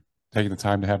appreciate you taking the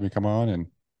time to have me come on, and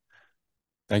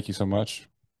thank you so much.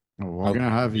 We're gonna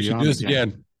have you should on do this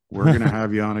again. We're gonna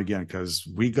have you on again, because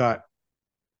we got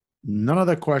none of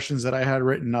the questions that I had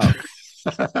written up.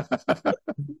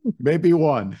 Maybe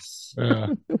one.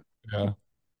 Yeah.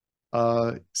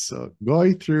 So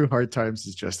going through hard times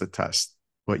is just a test.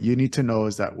 What you need to know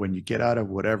is that when you get out of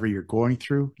whatever you're going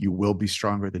through, you will be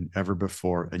stronger than ever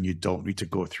before, and you don't need to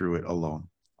go through it alone.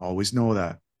 Always know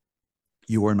that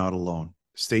you are not alone.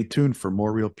 Stay tuned for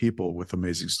more real people with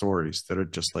amazing stories that are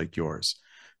just like yours.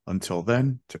 Until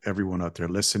then, to everyone out there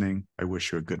listening, I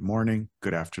wish you a good morning,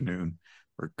 good afternoon,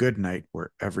 or good night,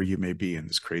 wherever you may be in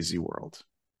this crazy world.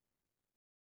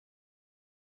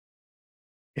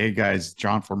 Hey guys,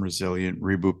 John from Resilient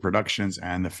Reboot Productions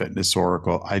and the Fitness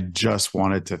Oracle. I just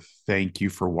wanted to thank you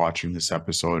for watching this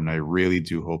episode, and I really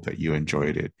do hope that you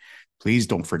enjoyed it. Please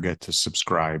don't forget to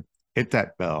subscribe, hit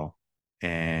that bell,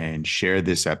 and share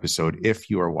this episode if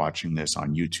you are watching this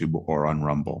on YouTube or on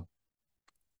Rumble.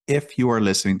 If you are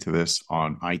listening to this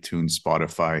on iTunes,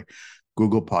 Spotify,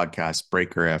 Google Podcasts,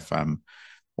 Breaker FM,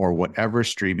 or whatever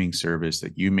streaming service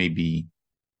that you may be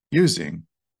using,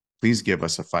 please give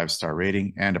us a 5-star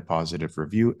rating and a positive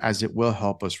review, as it will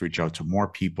help us reach out to more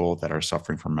people that are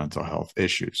suffering from mental health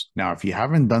issues. Now, if you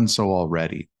haven't done so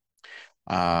already,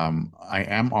 I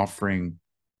am offering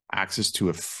access to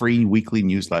a free weekly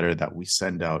newsletter that we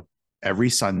send out every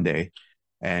Sunday,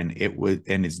 and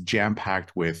it's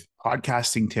jam-packed with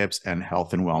podcasting tips and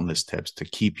health and wellness tips to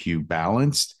keep you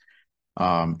balanced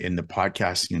in the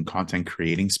podcasting and content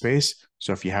creating space.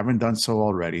 So if you haven't done so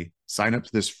already, sign up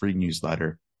to this free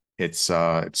newsletter. It's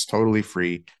totally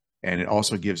free, and it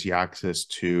also gives you access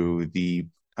to the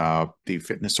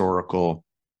Fitness Oracle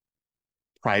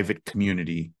private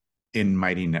community in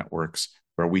Mighty Networks,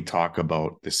 where we talk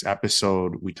about this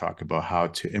episode. We talk about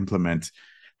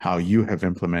how you have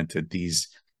implemented these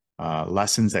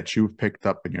lessons that you've picked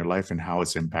up in your life and how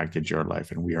it's impacted your life.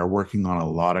 And we are working on a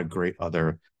lot of great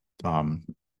other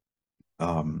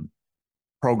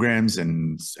programs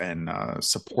and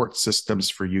support systems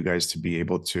for you guys to be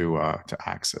able to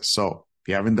access. So if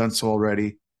you haven't done so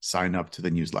already, sign up to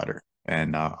the newsletter,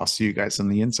 and I'll see you guys on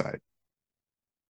the inside.